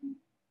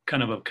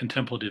kind of a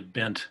contemplative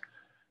bent.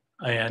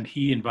 And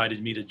he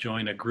invited me to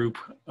join a group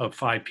of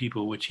 5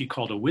 people, which he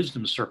called a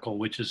wisdom circle,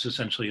 which is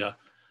essentially a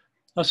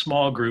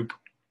small group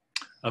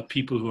of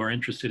people who are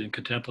interested in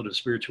contemplative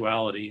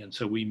spirituality. And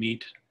so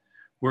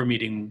we're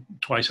meeting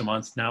twice a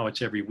month. Now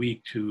it's every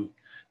week to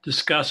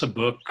discuss a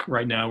book.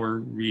 Right now we're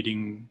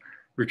reading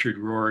Richard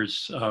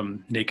Rohr's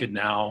Naked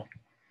Now.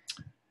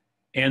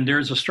 And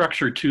there's a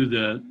structure to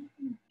the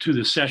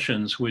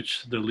sessions,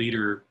 which the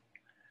leader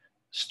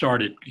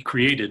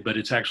created, but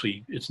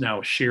it's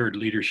now a shared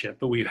leadership.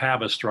 But we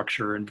have a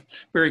structure and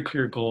very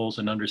clear goals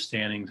and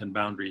understandings and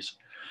boundaries.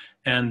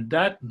 And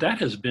that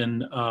has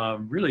been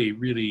really,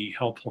 really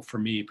helpful for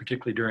me,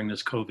 particularly during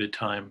this COVID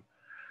time.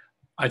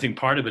 I think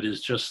part of it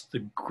is just the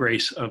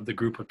grace of the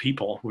group of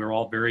people. We're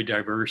all very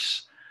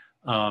diverse.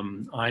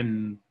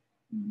 There's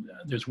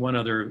one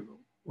other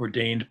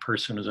ordained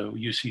person, as a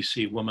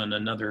UCC woman,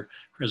 another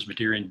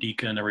Presbyterian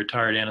deacon, a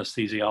retired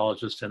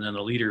anesthesiologist, and then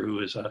a leader who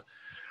is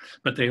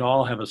but they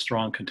all have a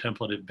strong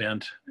contemplative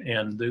bent,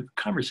 and the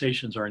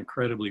conversations are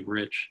incredibly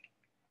rich.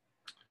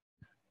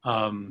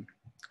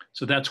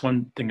 So that's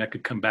one thing I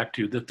could come back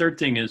to. The third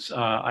thing is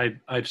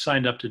I've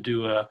signed up to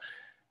do a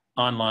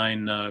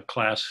online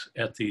class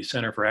at the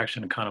Center for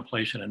Action and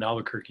Contemplation in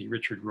Albuquerque,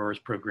 Richard Rohr's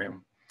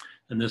program.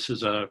 And this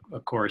is a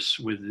course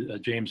with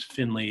James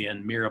Finley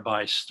and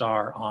Mirabai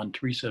Starr on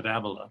Teresa of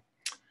Avila.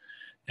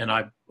 And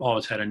I've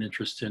always had an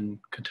interest in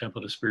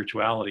contemplative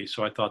spirituality,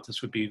 so I thought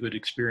this would be a good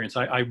experience.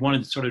 I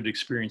wanted sort of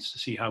experience to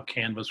see how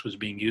Canvas was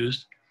being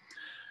used.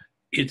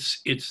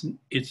 It's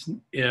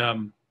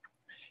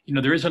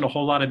there isn't a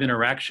whole lot of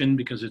interaction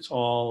because it's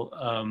all,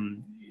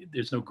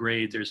 there's no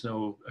grade, there's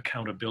no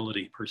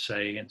accountability per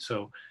se. And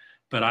so,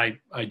 but I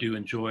do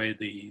enjoy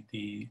the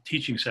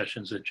teaching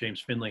sessions that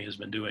James Finley has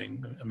been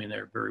doing. I mean,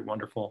 they're very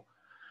wonderful.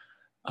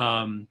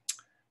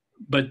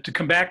 But to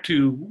come back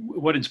to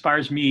what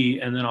inspires me,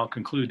 and then I'll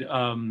conclude,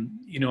 I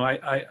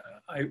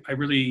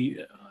really,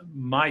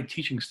 my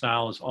teaching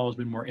style has always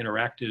been more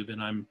interactive,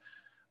 and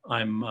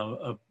I'm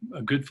a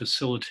good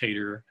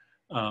facilitator.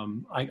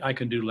 I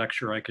can do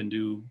lecture, I can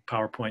do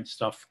PowerPoint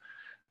stuff,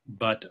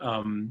 but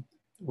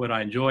what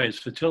I enjoy is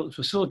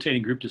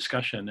facilitating group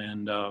discussion.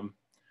 And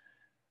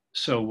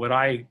so what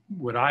I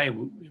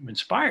am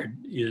inspired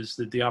is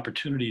that the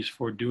opportunities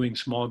for doing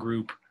small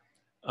group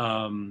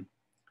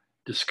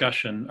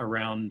discussion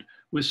around,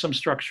 with some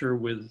structure,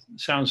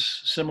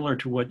 sounds similar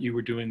to what you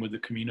were doing with the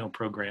Camino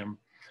program,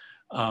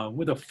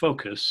 with a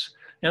focus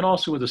and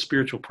also with a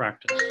spiritual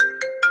practice.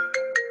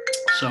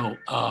 So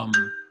I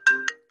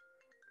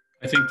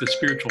think the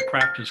spiritual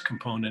practice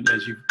component,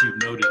 as you've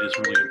noted, is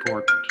really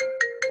important.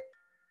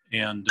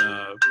 And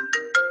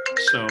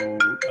so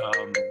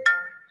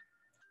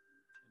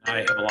I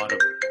have a lot of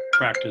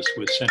practice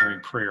with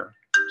centering prayer.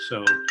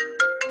 So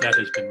that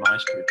has been my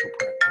spiritual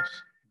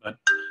practice. But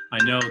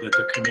I know that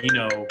the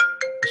Camino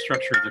the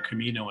structure of the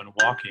Camino and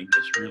walking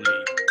is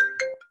really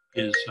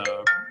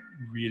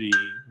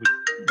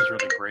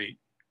great.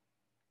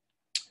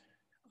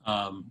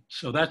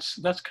 So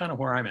that's kind of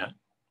where I'm at.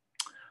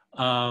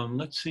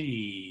 Let's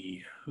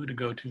see who to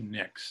go to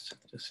next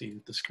to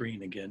see the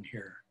screen again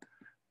here.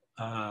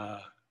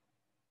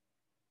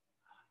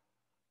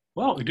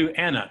 Well, we do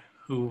Anna,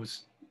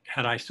 who's,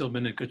 had I still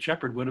been a Good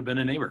Shepherd, would have been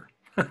a neighbor.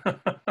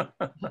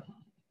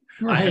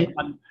 Right.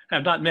 I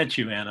have not met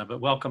you, Anna, but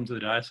welcome to the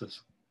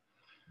diocese.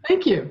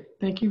 Thank you.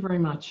 Thank you very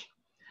much.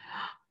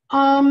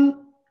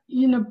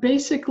 You know,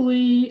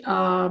 basically,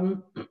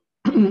 I'm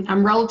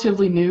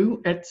relatively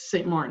new at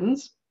St.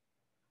 Martin's,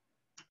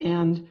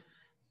 and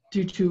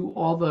due to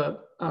all the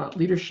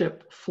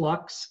leadership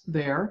flux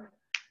there,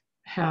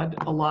 had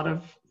a lot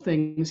of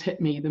things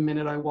hit me the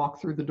minute I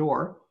walked through the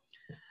door.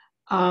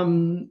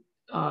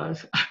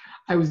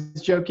 I was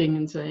joking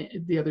and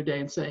saying the other day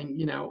and saying,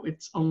 you know,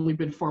 it's only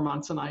been 4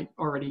 months and I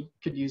already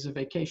could use a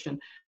vacation.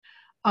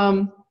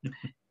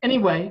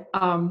 Anyway,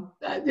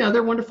 yeah,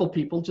 they're wonderful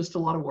people, just a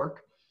lot of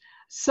work.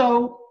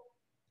 So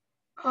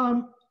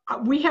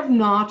we have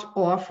not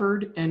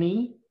offered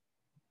any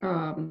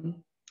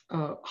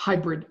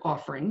hybrid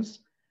offerings.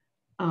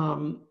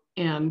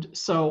 And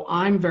so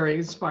I'm very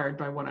inspired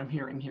by what I'm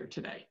hearing here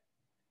today.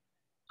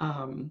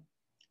 I'm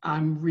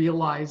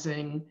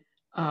realizing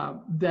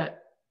that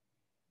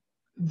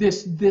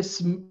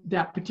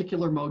that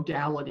particular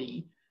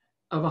modality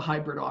of a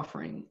hybrid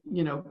offering,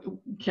 you know,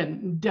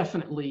 can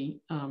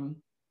definitely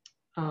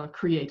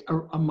create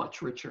a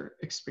much richer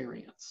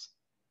experience.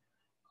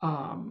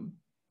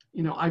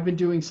 You know, I've been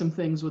doing some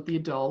things with the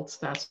adults.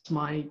 That's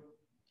my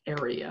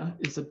area,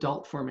 is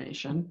adult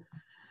formation.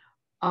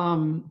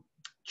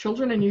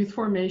 Children and youth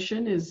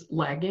formation is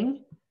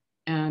lagging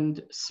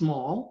and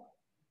small,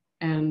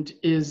 and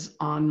is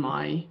on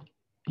my,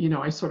 you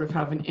know, I sort of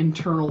have an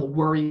internal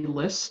worry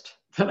list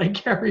that I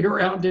carry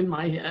around in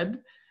my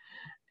head.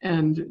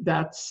 And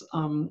that's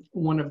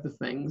one of the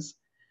things.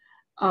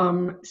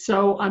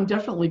 So I'm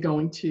definitely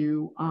going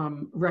to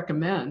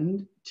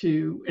recommend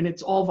to, and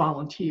it's all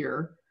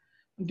volunteer,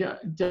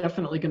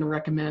 definitely going to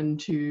recommend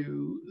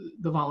to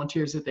the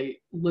volunteers that they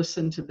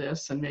listen to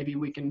this, and maybe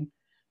we can,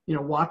 you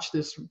know, watch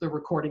the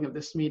recording of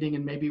this meeting,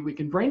 and maybe we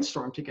can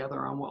brainstorm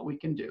together on what we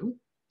can do,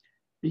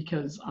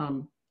 because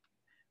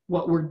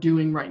what we're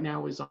doing right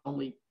now is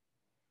only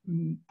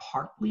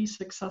partly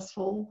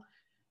successful,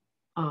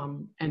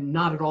 and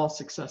not at all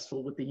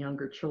successful with the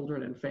younger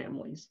children and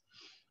families.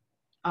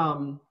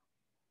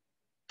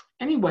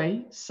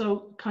 Anyway,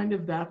 so kind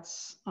of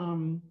that's,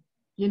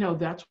 you know,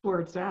 that's where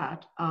it's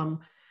at.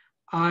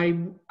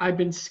 I've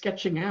been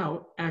sketching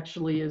out,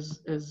 actually,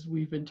 as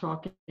we've been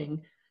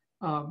talking,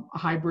 a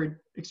hybrid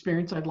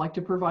experience I'd like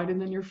to provide in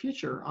the near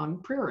future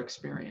on prayer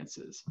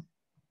experiences,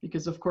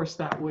 because of course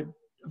that would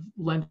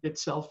lend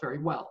itself very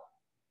well.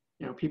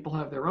 You know, people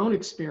have their own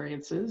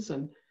experiences,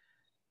 and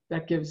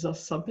that gives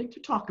us something to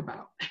talk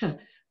about,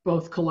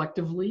 both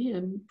collectively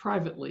and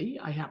privately.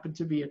 I happen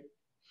to be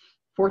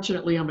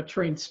fortunately, I'm a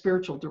trained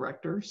spiritual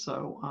director,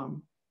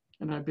 so,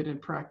 and I've been in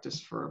practice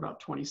for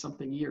about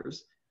 20-something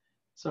years.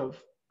 So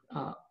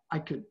I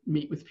could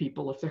meet with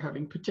people if they're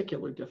having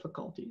particular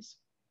difficulties.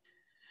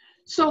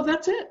 So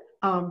that's it.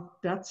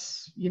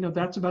 That's, you know,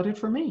 that's about it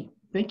for me.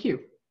 Thank you.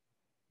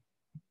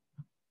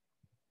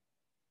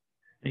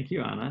 Thank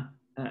you, Anna.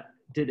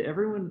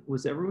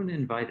 Was everyone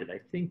invited? I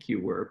think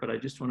you were, but I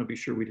just want to be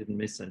sure we didn't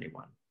miss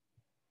anyone.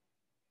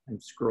 I'm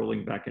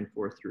scrolling back and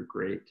forth through.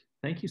 Great.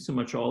 Thank you so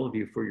much, all of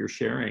you, for your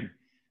sharing.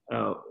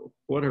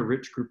 What a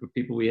rich group of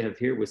people we have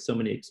here with so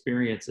many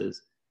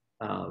experiences.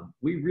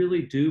 We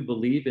really do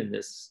believe in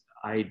this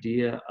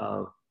idea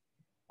of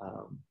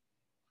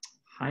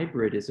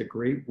hybrid is a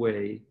great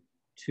way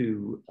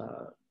to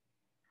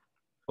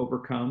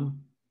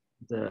overcome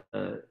the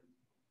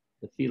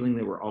feeling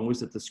that we're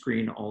always at the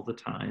screen all the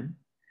time.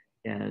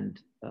 And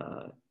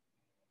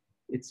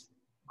it's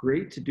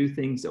great to do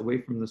things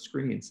away from the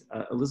screens.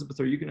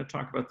 Elizabeth, are you going to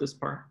talk about this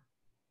part?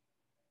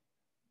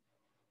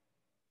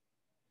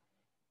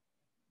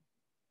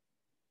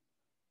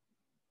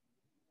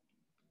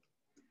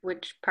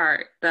 Which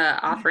part?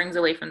 The offerings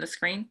away from the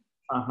screen?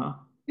 Uh-huh.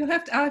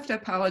 I'll have to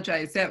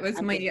apologize. That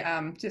was me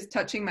just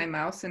touching my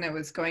mouse, and it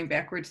was going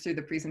backwards through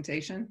the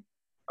presentation.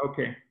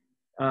 Okay.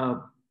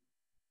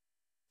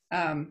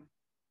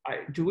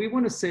 Do we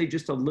want to say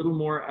just a little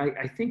more?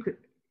 I think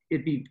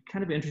it'd be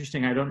kind of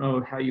interesting. I don't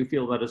know how you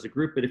feel about it as a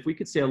group, but if we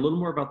could say a little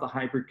more about the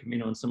hybrid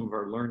Camino and some of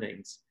our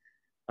learnings.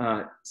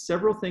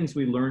 Several things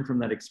we learned from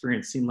that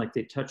experience seem like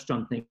they touched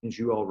on things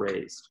you all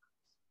raised.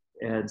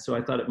 And so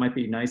I thought it might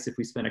be nice if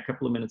we spent a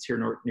couple of minutes here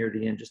near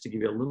the end just to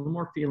give you a little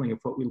more feeling of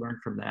what we learned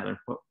from that and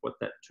what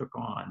that took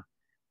on.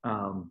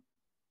 A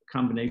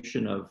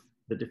combination of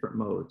the different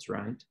modes,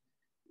 right?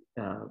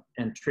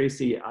 And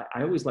Tracy,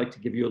 I always like to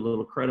give you a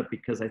little credit,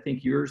 because I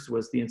think yours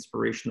was the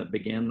inspiration that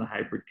began the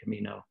hybrid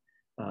Camino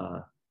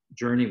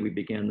journey we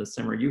began this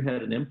summer. You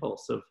had an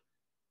impulse of,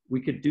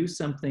 we could do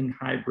something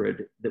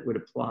hybrid that would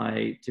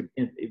apply to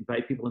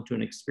invite people into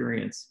an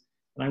experience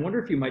And I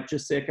wonder if you might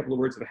just say a couple of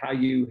words of how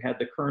you had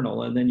the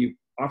kernel, and then you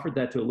offered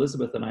that to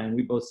Elizabeth and I, and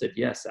we both said,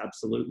 yes,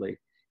 absolutely.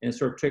 And it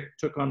sort of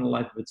took on a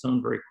life of its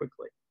own very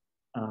quickly.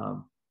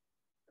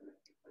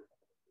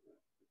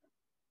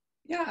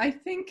 Yeah, I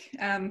think,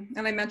 and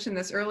I mentioned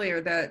this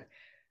earlier, that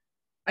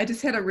I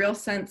just had a real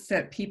sense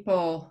that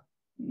people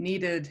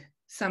needed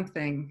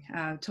something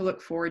to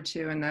look forward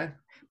to. And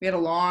we had a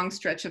long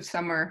stretch of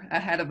summer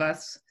ahead of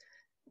us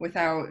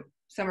without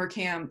summer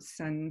camps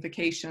and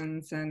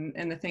vacations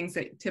and the things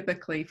that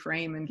typically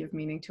frame and give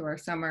meaning to our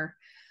summer.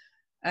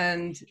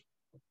 And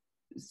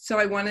so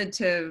I wanted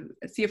to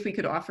see if we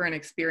could offer an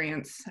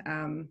experience.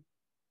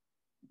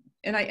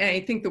 And I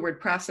think the word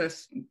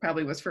process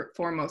probably was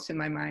foremost in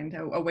my mind,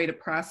 a way to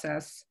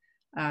process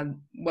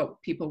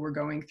what people were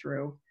going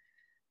through.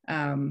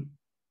 And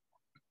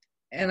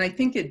I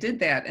think it did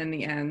that in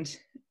the end.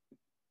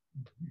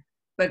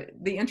 But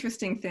the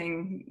interesting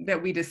thing that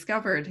we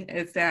discovered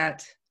is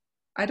that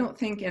I don't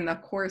think in the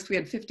course, we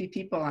had 50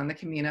 people on the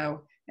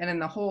Camino, and in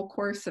the whole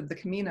course of the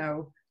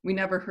Camino, we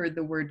never heard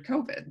the word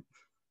COVID.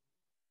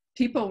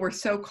 People were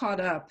so caught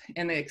up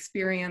in the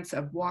experience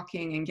of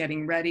walking and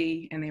getting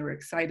ready, and they were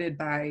excited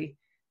by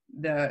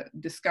the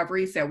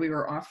discoveries that we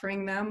were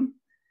offering them,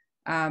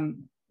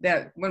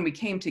 that when we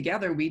came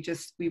together, we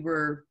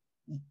were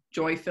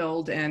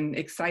joy-filled and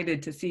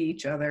excited to see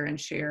each other and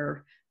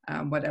share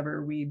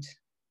whatever we'd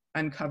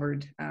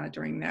uncovered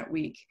during that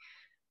week.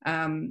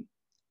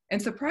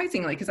 And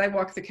surprisingly, because I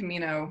walked the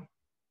Camino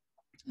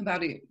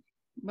about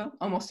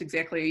almost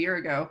exactly a year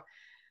ago,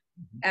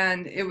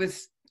 and it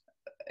was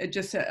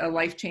just a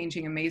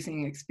life-changing,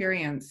 amazing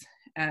experience.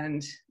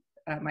 And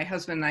my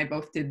husband and I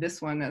both did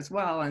this one as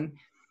well. And,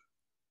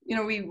 you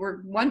know, we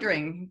were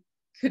wondering,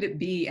 could it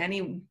be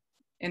in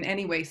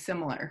any way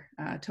similar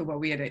to what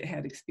we had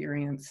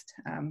experienced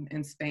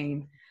in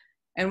Spain?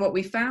 And what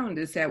we found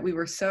is that we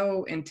were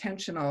so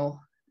intentional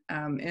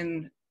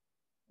in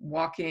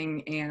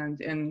walking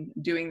and in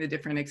doing the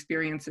different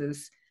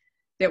experiences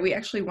that we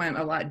actually went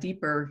a lot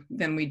deeper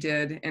than we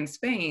did in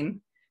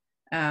Spain,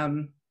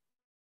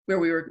 where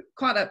we were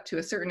caught up to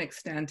a certain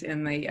extent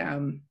in the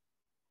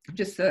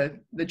just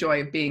the joy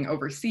of being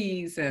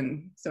overseas.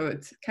 And so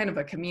it's kind of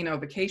a Camino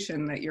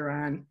vacation that you're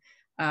on.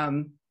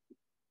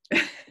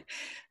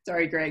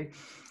 Sorry, Greg.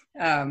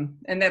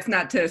 And that's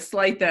not to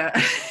slight the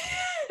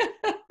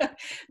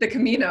the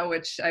Camino,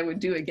 which I would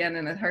do again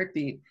in a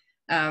heartbeat.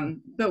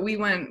 But we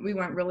went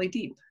really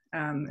deep,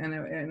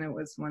 and it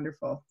was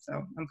wonderful.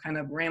 So I'm kind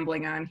of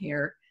rambling on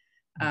here,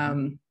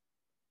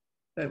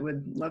 but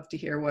would love to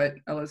hear what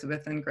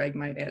Elizabeth and Greg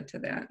might add to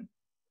that.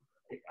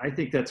 I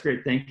think that's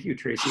great. Thank you,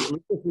 Tracy.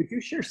 Elizabeth, would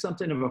you share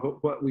something about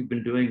what we've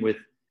been doing with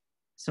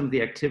some of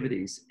the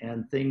activities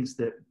and things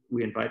that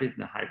we invited in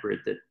the hybrid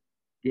that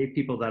gave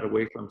people that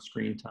away from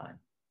screen time?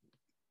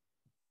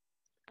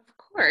 Of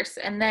course.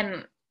 And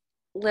then,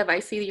 Liv, I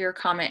see your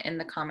comment in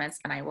the comments,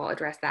 and I will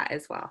address that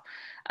as well.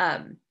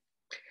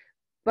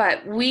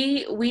 But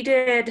we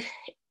did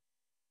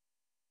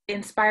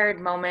inspired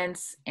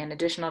moments and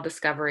additional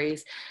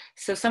discoveries.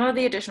 So some of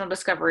the additional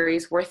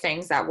discoveries were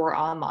things that were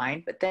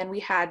online, but then we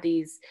had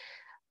these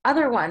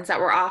other ones that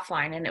were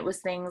offline, and it was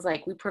things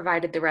like we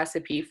provided the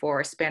recipe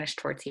for Spanish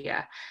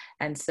tortilla.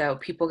 And so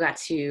people got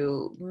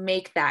to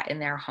make that in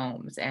their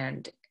homes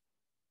and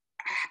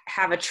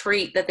have a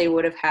treat that they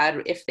would have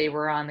had if they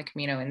were on the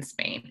Camino in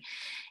Spain.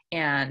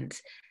 And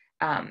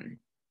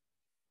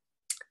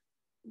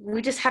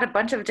we just had a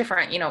bunch of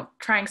different,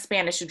 trying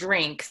Spanish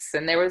drinks,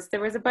 and there was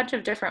a bunch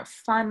of different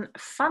fun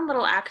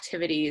little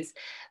activities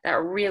that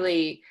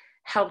really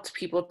helped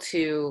people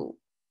to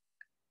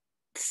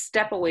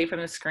step away from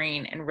the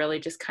screen and really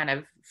just kind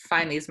of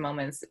find these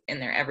moments in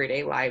their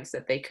everyday lives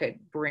that they could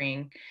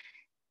bring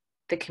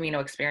the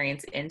Camino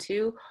experience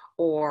into,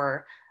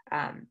 or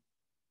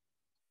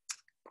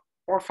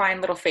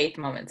find little faith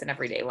moments in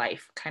everyday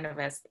life, kind of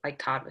as like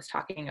Todd was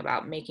talking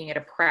about, making it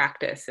a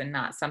practice and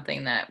not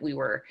something that we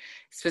were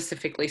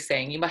specifically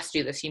saying, you must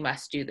do this, you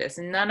must do this.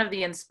 And none of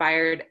the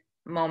inspired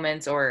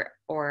moments or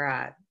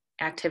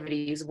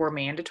activities were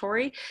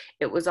mandatory.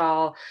 It was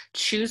all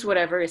choose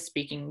whatever is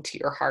speaking to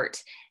your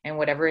heart and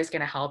whatever is going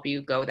to help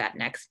you go that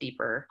next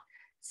deeper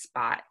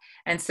spot.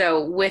 And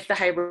so with the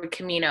hybrid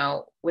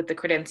Camino, with the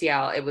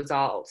Credencial, it was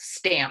all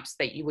stamps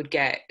that you would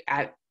get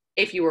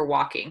if you were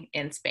walking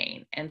in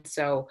Spain. And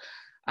so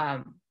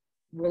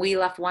we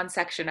left one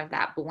section of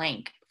that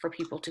blank for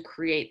people to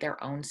create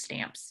their own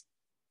stamps.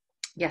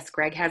 Yes,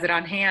 Greg has it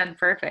on hand.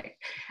 Perfect.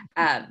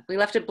 We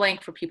left it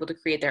blank for people to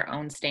create their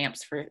own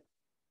stamps for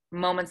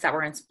moments that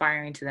were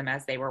inspiring to them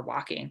as they were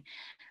walking.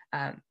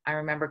 I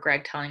remember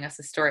Greg telling us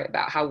a story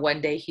about how one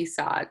day he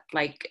saw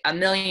like 1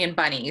 million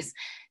bunnies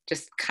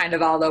just kind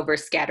of all over,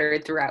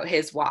 scattered throughout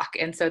his walk.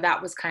 And so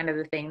that was kind of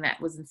the thing that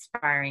was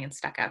inspiring and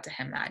stuck out to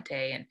him that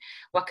day. And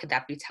what could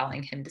that be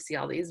telling him to see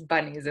all these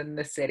bunnies in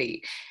the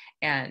city?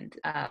 And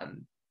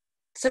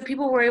so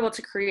people were able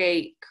to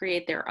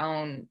create their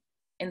own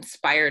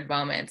inspired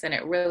moments. And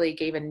it really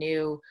gave a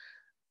new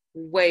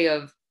way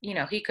of you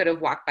know, he could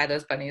have walked by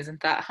those bunnies and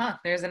thought, huh,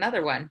 there's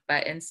another one.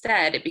 But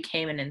instead, it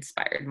became an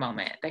inspired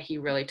moment that he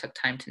really took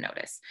time to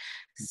notice.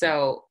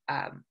 So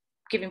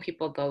giving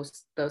people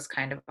those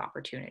kind of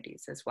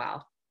opportunities as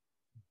well.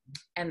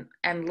 And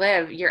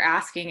Liv, you're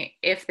asking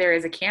if there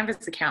is a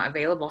Canvas account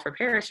available for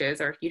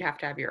parishes, or if you'd have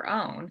to have your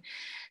own.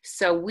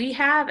 So we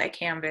have a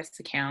Canvas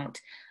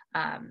account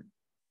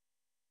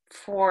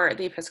for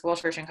the Episcopal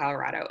Church in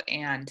Colorado.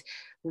 And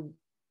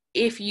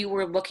if you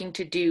were looking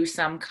to do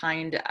some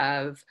kind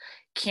of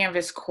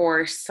Canvas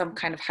course, some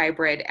kind of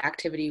hybrid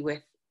activity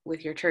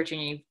with your church,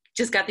 and you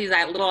just got these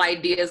little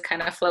ideas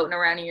kind of floating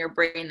around in your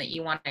brain that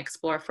you want to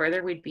explore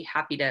further, we'd be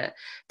happy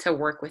to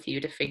work with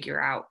you to figure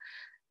out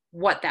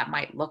what that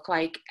might look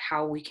like,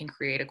 how we can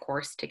create a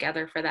course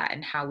together for that,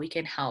 and how we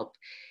can help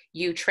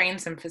you train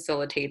some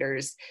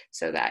facilitators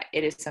so that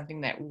it is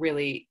something that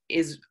really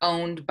is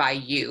owned by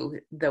you,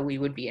 though we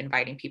would be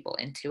inviting people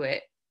into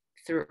it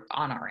through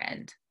on our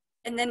end.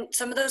 And then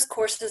some of those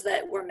courses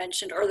that were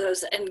mentioned, or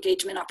those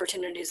engagement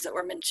opportunities that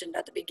were mentioned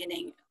at the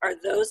beginning, are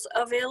those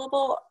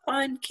available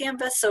on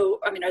Canvas? So,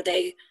 I mean,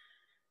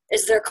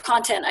 is there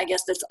content, I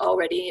guess, that's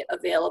already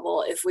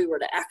available if we were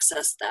to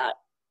access that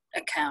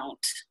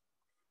account?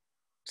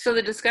 So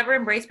the Discover,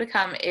 Embrace,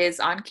 Become is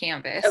on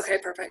Canvas. Okay,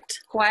 perfect.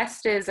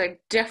 Quest is a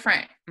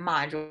different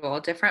module,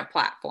 a different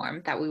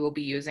platform that we will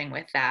be using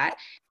with that.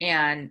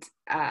 And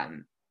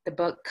the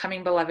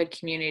Becoming Beloved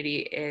Community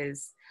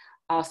is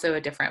also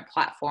a different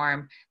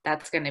platform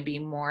that's going to be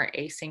more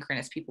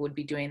asynchronous. People would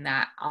be doing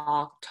that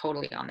all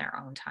totally on their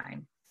own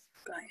time.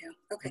 Got you.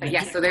 Okay. But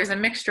yes, so there's a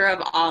mixture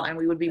of all, and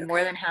we would be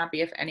more than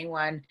happy if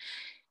anyone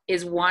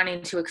is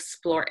wanting to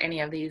explore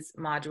any of these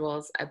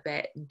modules a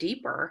bit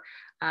deeper,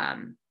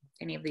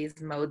 any of these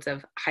modes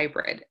of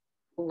hybrid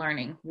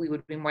learning. We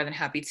would be more than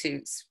happy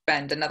to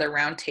spend another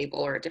roundtable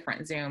or a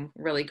different Zoom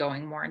really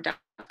going more in depth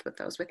with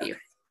those with you.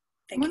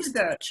 Thank you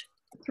so much.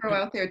 Throw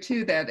out there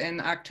too that in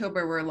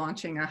October we're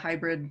launching a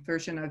hybrid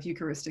version of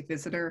Eucharistic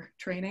visitor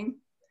training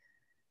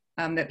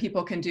that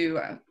people can do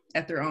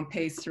at their own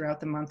pace throughout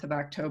the month of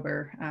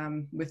October,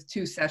 with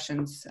 2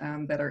 sessions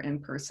that are in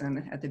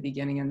person at the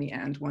beginning and the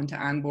end, one to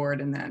onboard,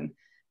 and then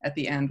at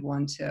the end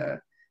one to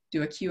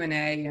do a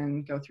Q&A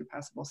and go through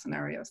possible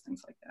scenarios,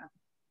 things like that.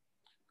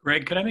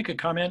 Greg, can I make a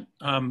comment?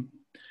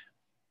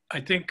 I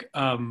think,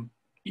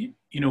 you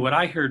know, what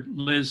I heard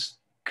Liz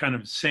kind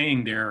of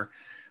saying there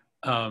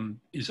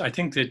is I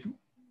think that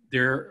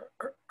there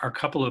are a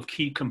couple of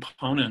key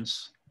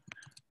components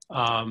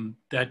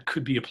that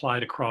could be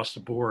applied across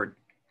the board.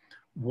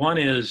 One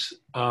is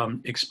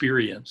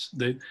experience.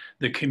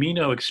 The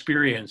Camino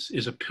experience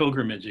is a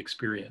pilgrimage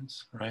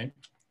experience, right?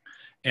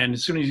 And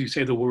as soon as you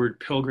say the word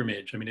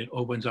pilgrimage, I mean, it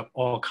opens up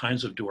all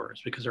kinds of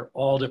doors, because there are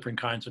all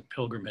different kinds of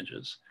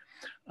pilgrimages.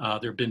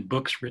 There have been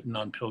books written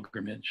on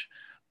pilgrimage.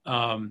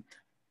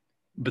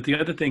 But the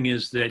other thing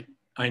is that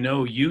I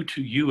know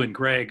you and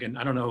Greg, and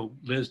I don't know,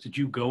 Liz, did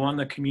you go on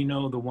the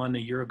Camino, the one a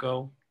year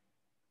ago?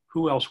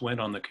 Who else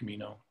went on the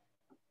Camino?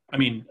 I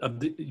mean,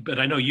 but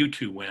I know you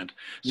two went.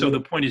 So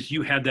the point is,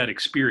 you had that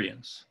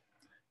experience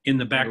in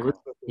the background,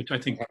 which I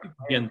think,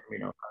 again,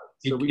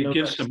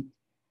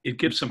 it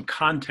gives some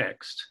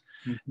context.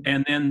 Mm-hmm.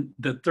 And then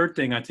the third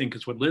thing I think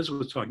is what Liz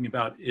was talking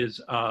about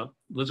is,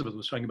 Elizabeth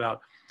was talking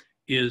about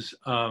is,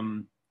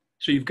 so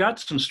you've got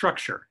some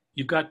structure,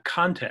 you've got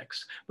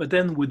context, but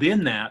then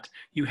within that,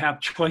 you have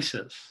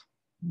choices.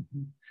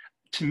 Mm-hmm.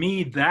 To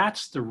me,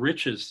 that's the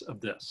riches of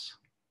this.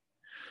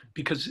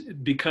 Because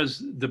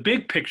the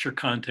big picture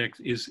context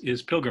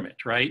is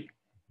pilgrimage, right?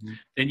 Mm-hmm.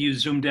 Then you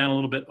zoom down a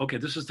little bit, okay,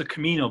 this is the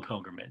Camino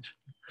pilgrimage.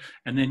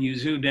 And then you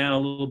zoom down a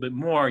little bit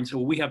more, and so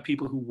we have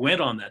people who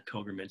went on that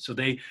pilgrimage. So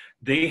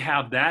they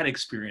have that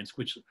experience,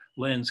 which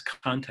lends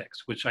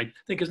context, which I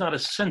think is not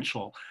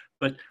essential,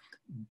 but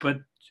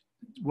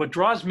what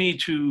draws me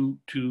to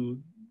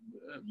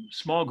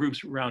small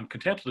groups around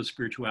contemplative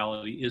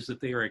spirituality is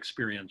that they are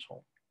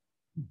experiential.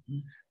 Mm-hmm.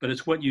 But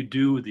it's what you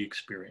do with the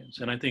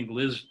experience. And I think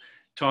Liz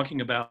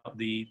talking about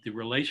the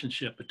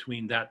relationship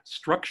between that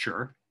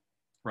structure,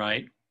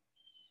 right,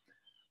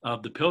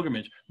 of the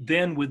pilgrimage,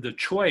 then with the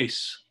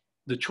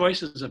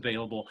choices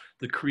available,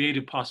 the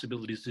creative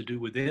possibilities to do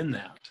within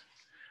that.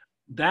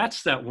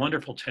 That's that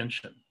wonderful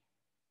tension.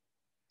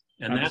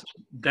 And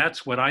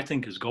that's what I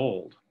think is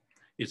gold.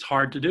 It's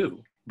hard to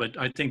do, but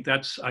I think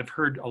I've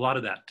heard a lot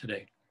of that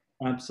today.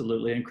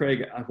 Absolutely. And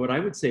Craig, what I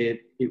would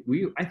say,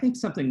 I think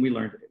something we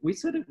learned, we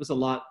said it was a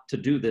lot to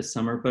do this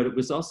summer, but it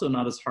was also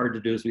not as hard to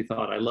do as we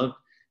thought. I love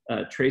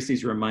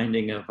Tracy's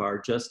reminding of our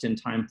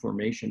just-in-time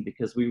formation,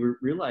 because we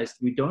realized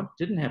we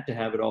didn't have to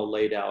have it all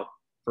laid out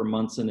for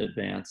months in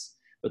advance,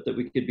 but that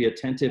we could be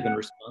attentive and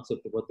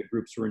responsive to what the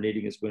groups were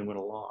needing as we went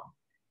along.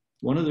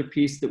 One other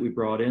piece that we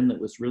brought in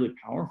that was really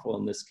powerful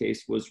in this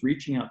case was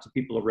reaching out to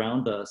people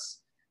around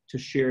us to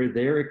share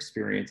their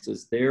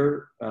experiences,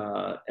 their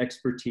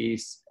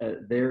expertise,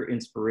 their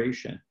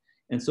inspiration.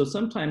 And so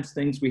sometimes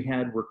things we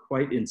had were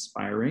quite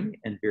inspiring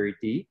and very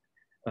deep.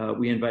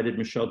 We invited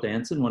Michelle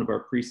Danson, one of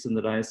our priests in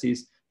the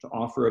diocese, to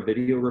offer a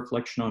video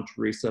reflection on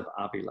Teresa of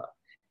Avila.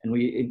 And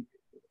we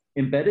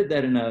embedded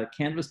that in a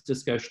Canvas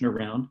discussion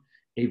around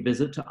a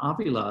visit to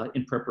Avila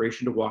in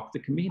preparation to walk the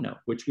Camino,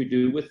 which we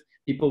do with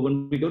people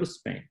when we go to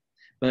Spain.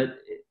 But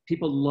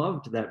people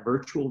loved that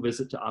virtual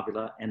visit to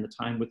Avila and the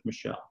time with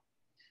Michelle.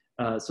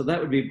 So that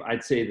would be,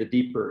 I'd say, the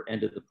deeper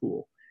end of the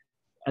pool.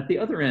 At the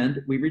other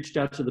end, we reached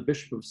out to the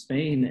Bishop of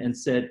Spain and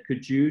said,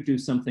 could you do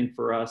something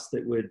for us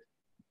that would,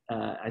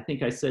 I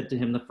think I said to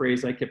him, the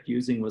phrase I kept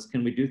using was,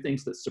 can we do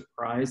things that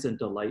surprise and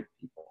delight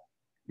people?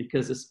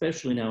 Because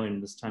especially now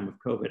in this time of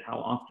COVID, how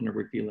often are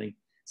we feeling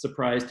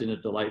surprised in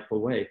a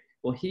delightful way?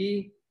 Well,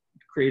 he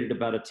created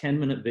about a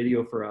 10-minute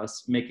video for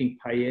us making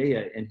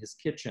paella in his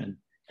kitchen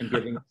and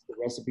giving us the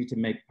recipe to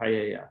make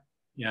paella.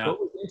 Yeah. What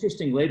was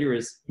interesting later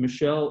is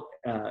Michelle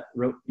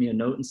wrote me a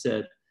note and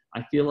said,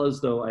 I feel as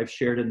though I've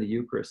shared in the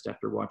Eucharist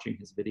after watching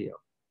his video.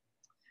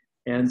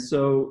 And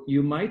so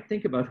you might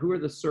think about who are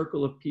the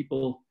circle of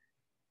people,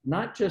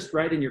 not just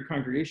right in your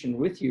congregation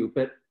with you,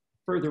 but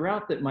further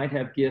out that might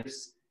have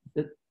gifts.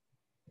 That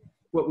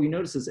what we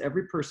notice is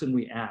every person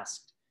we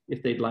asked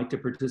if they'd like to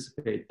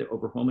participate, the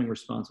overwhelming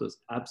response was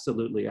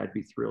absolutely, I'd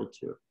be thrilled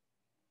to.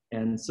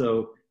 And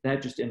so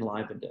that just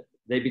enlivened it.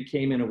 They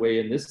became, in a way,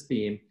 in this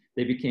theme,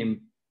 they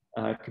became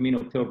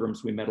Camino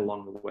pilgrims we met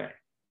along the way.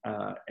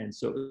 And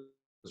so it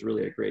was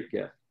really a great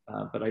gift.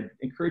 But I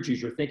encourage you,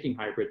 as you're thinking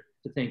hybrid,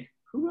 to think,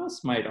 who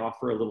else might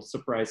offer a little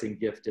surprising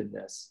gift in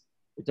this?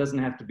 It doesn't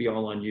have to be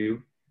all on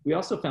you. We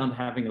also found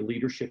having a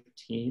leadership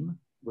team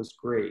was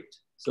great.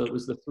 So it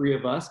was the three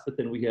of us, but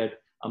then we had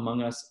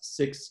among us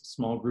 6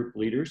 small group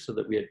leaders, so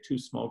that we had 2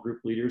 small group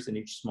leaders in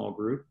each small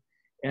group.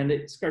 And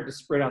it started to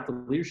spread out the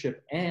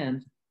leadership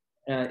and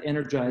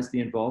energize the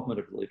involvement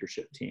of the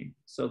leadership team.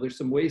 So there's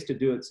some ways to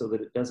do it so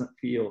that it doesn't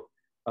feel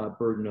a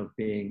burden of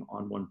being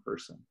on one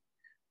person.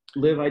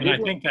 Liv, I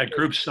think that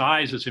group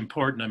size is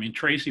important. I mean,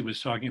 Tracy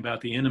was talking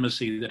about the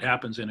intimacy that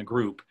happens in a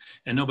group,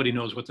 and nobody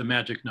knows what the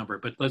magic number,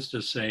 but let's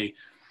just say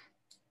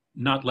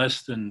not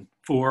less than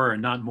 4 or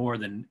not more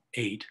than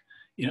 8.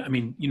 You know, I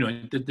mean, you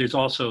know, there's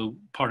also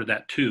part of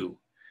that too.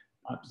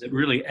 It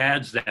really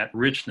adds that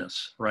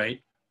richness,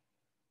 right?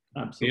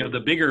 Absolutely. You know,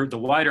 the bigger, the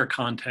wider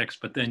context,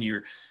 but then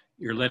you're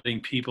letting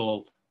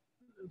people,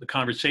 the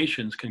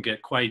conversations can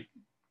get quite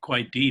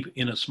deep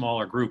in a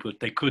smaller group, but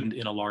they couldn't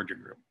in a larger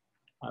group.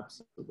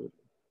 Absolutely.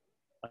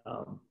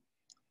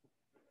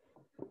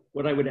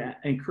 What I would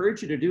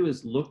encourage you to do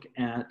is look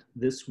at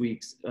this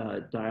week's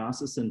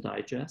Diocesan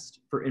Digest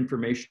for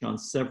information on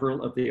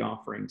several of the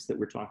offerings that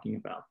we're talking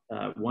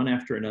about. One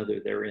after another,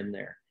 they're in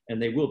there,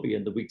 and they will be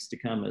in the weeks to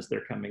come as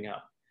they're coming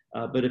up.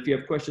 But if you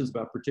have questions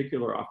about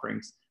particular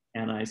offerings,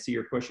 and I see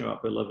your question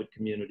about Beloved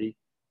Community,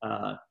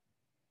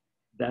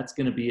 that's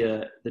going to be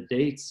the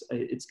dates.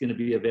 It's going to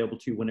be available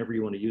to you whenever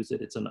you want to use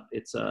it.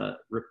 It's a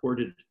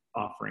recorded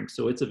offering,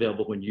 so it's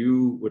available when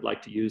you would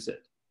like to use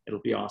it.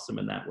 It'll be awesome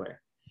in that way.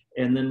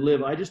 And then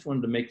Liv, I just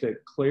wanted to make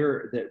that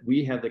clear that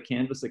we have the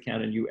Canvas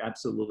account and you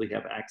absolutely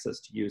have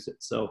access to use it.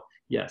 So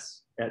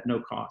yes, at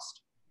no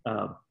cost.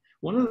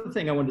 One other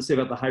thing I wanted to say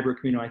about the hybrid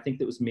community, I think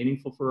that was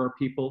meaningful for our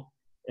people,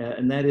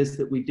 and that is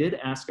that we did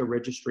ask a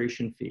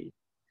registration fee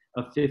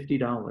of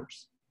 $50.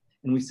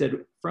 And we said,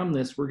 from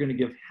this, we're going to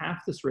give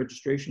half this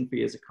registration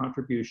fee as a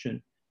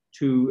contribution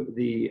to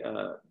the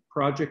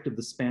project of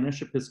the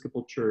Spanish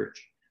Episcopal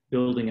Church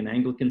building an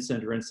Anglican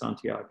center in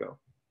Santiago.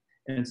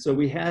 And so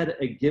we had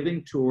a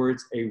giving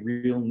towards a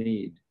real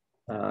need.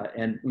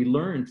 And we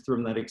learned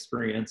from that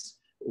experience,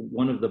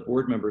 one of the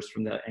board members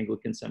from the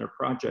Anglican Center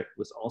project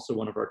was also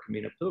one of our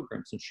Camino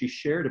pilgrims. And she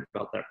shared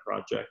about that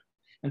project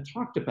and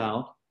talked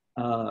about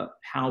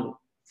how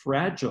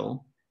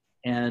fragile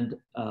and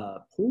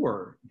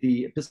poor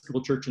the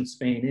Episcopal Church in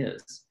Spain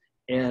is.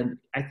 And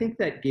I think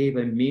that gave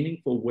a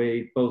meaningful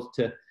way both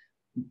to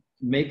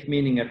make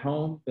meaning at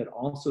home, but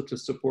also to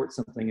support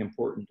something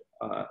important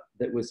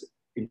that was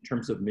in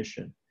terms of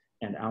mission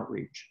and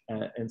outreach.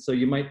 And so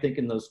you might think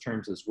in those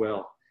terms as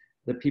well,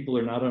 that people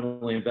are not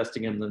only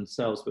investing in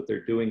themselves, but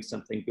they're doing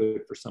something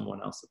good for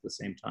someone else at the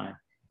same time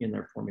in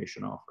their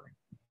formation offering.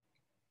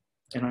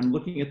 And I'm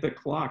looking at the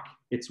clock,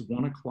 it's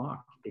 1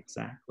 o'clock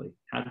exactly.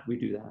 How did we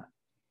do that?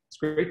 It's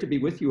great to be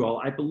with you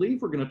all. I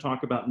believe we're going to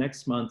talk about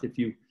next month, if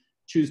you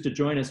choose to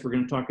join us, we're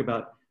going to talk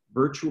about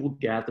virtual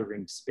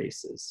gathering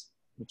spaces,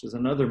 which is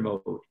another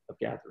mode of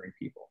gathering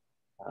people.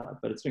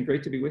 But it's been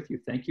great to be with you.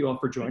 Thank you all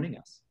for joining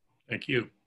us. Thank you.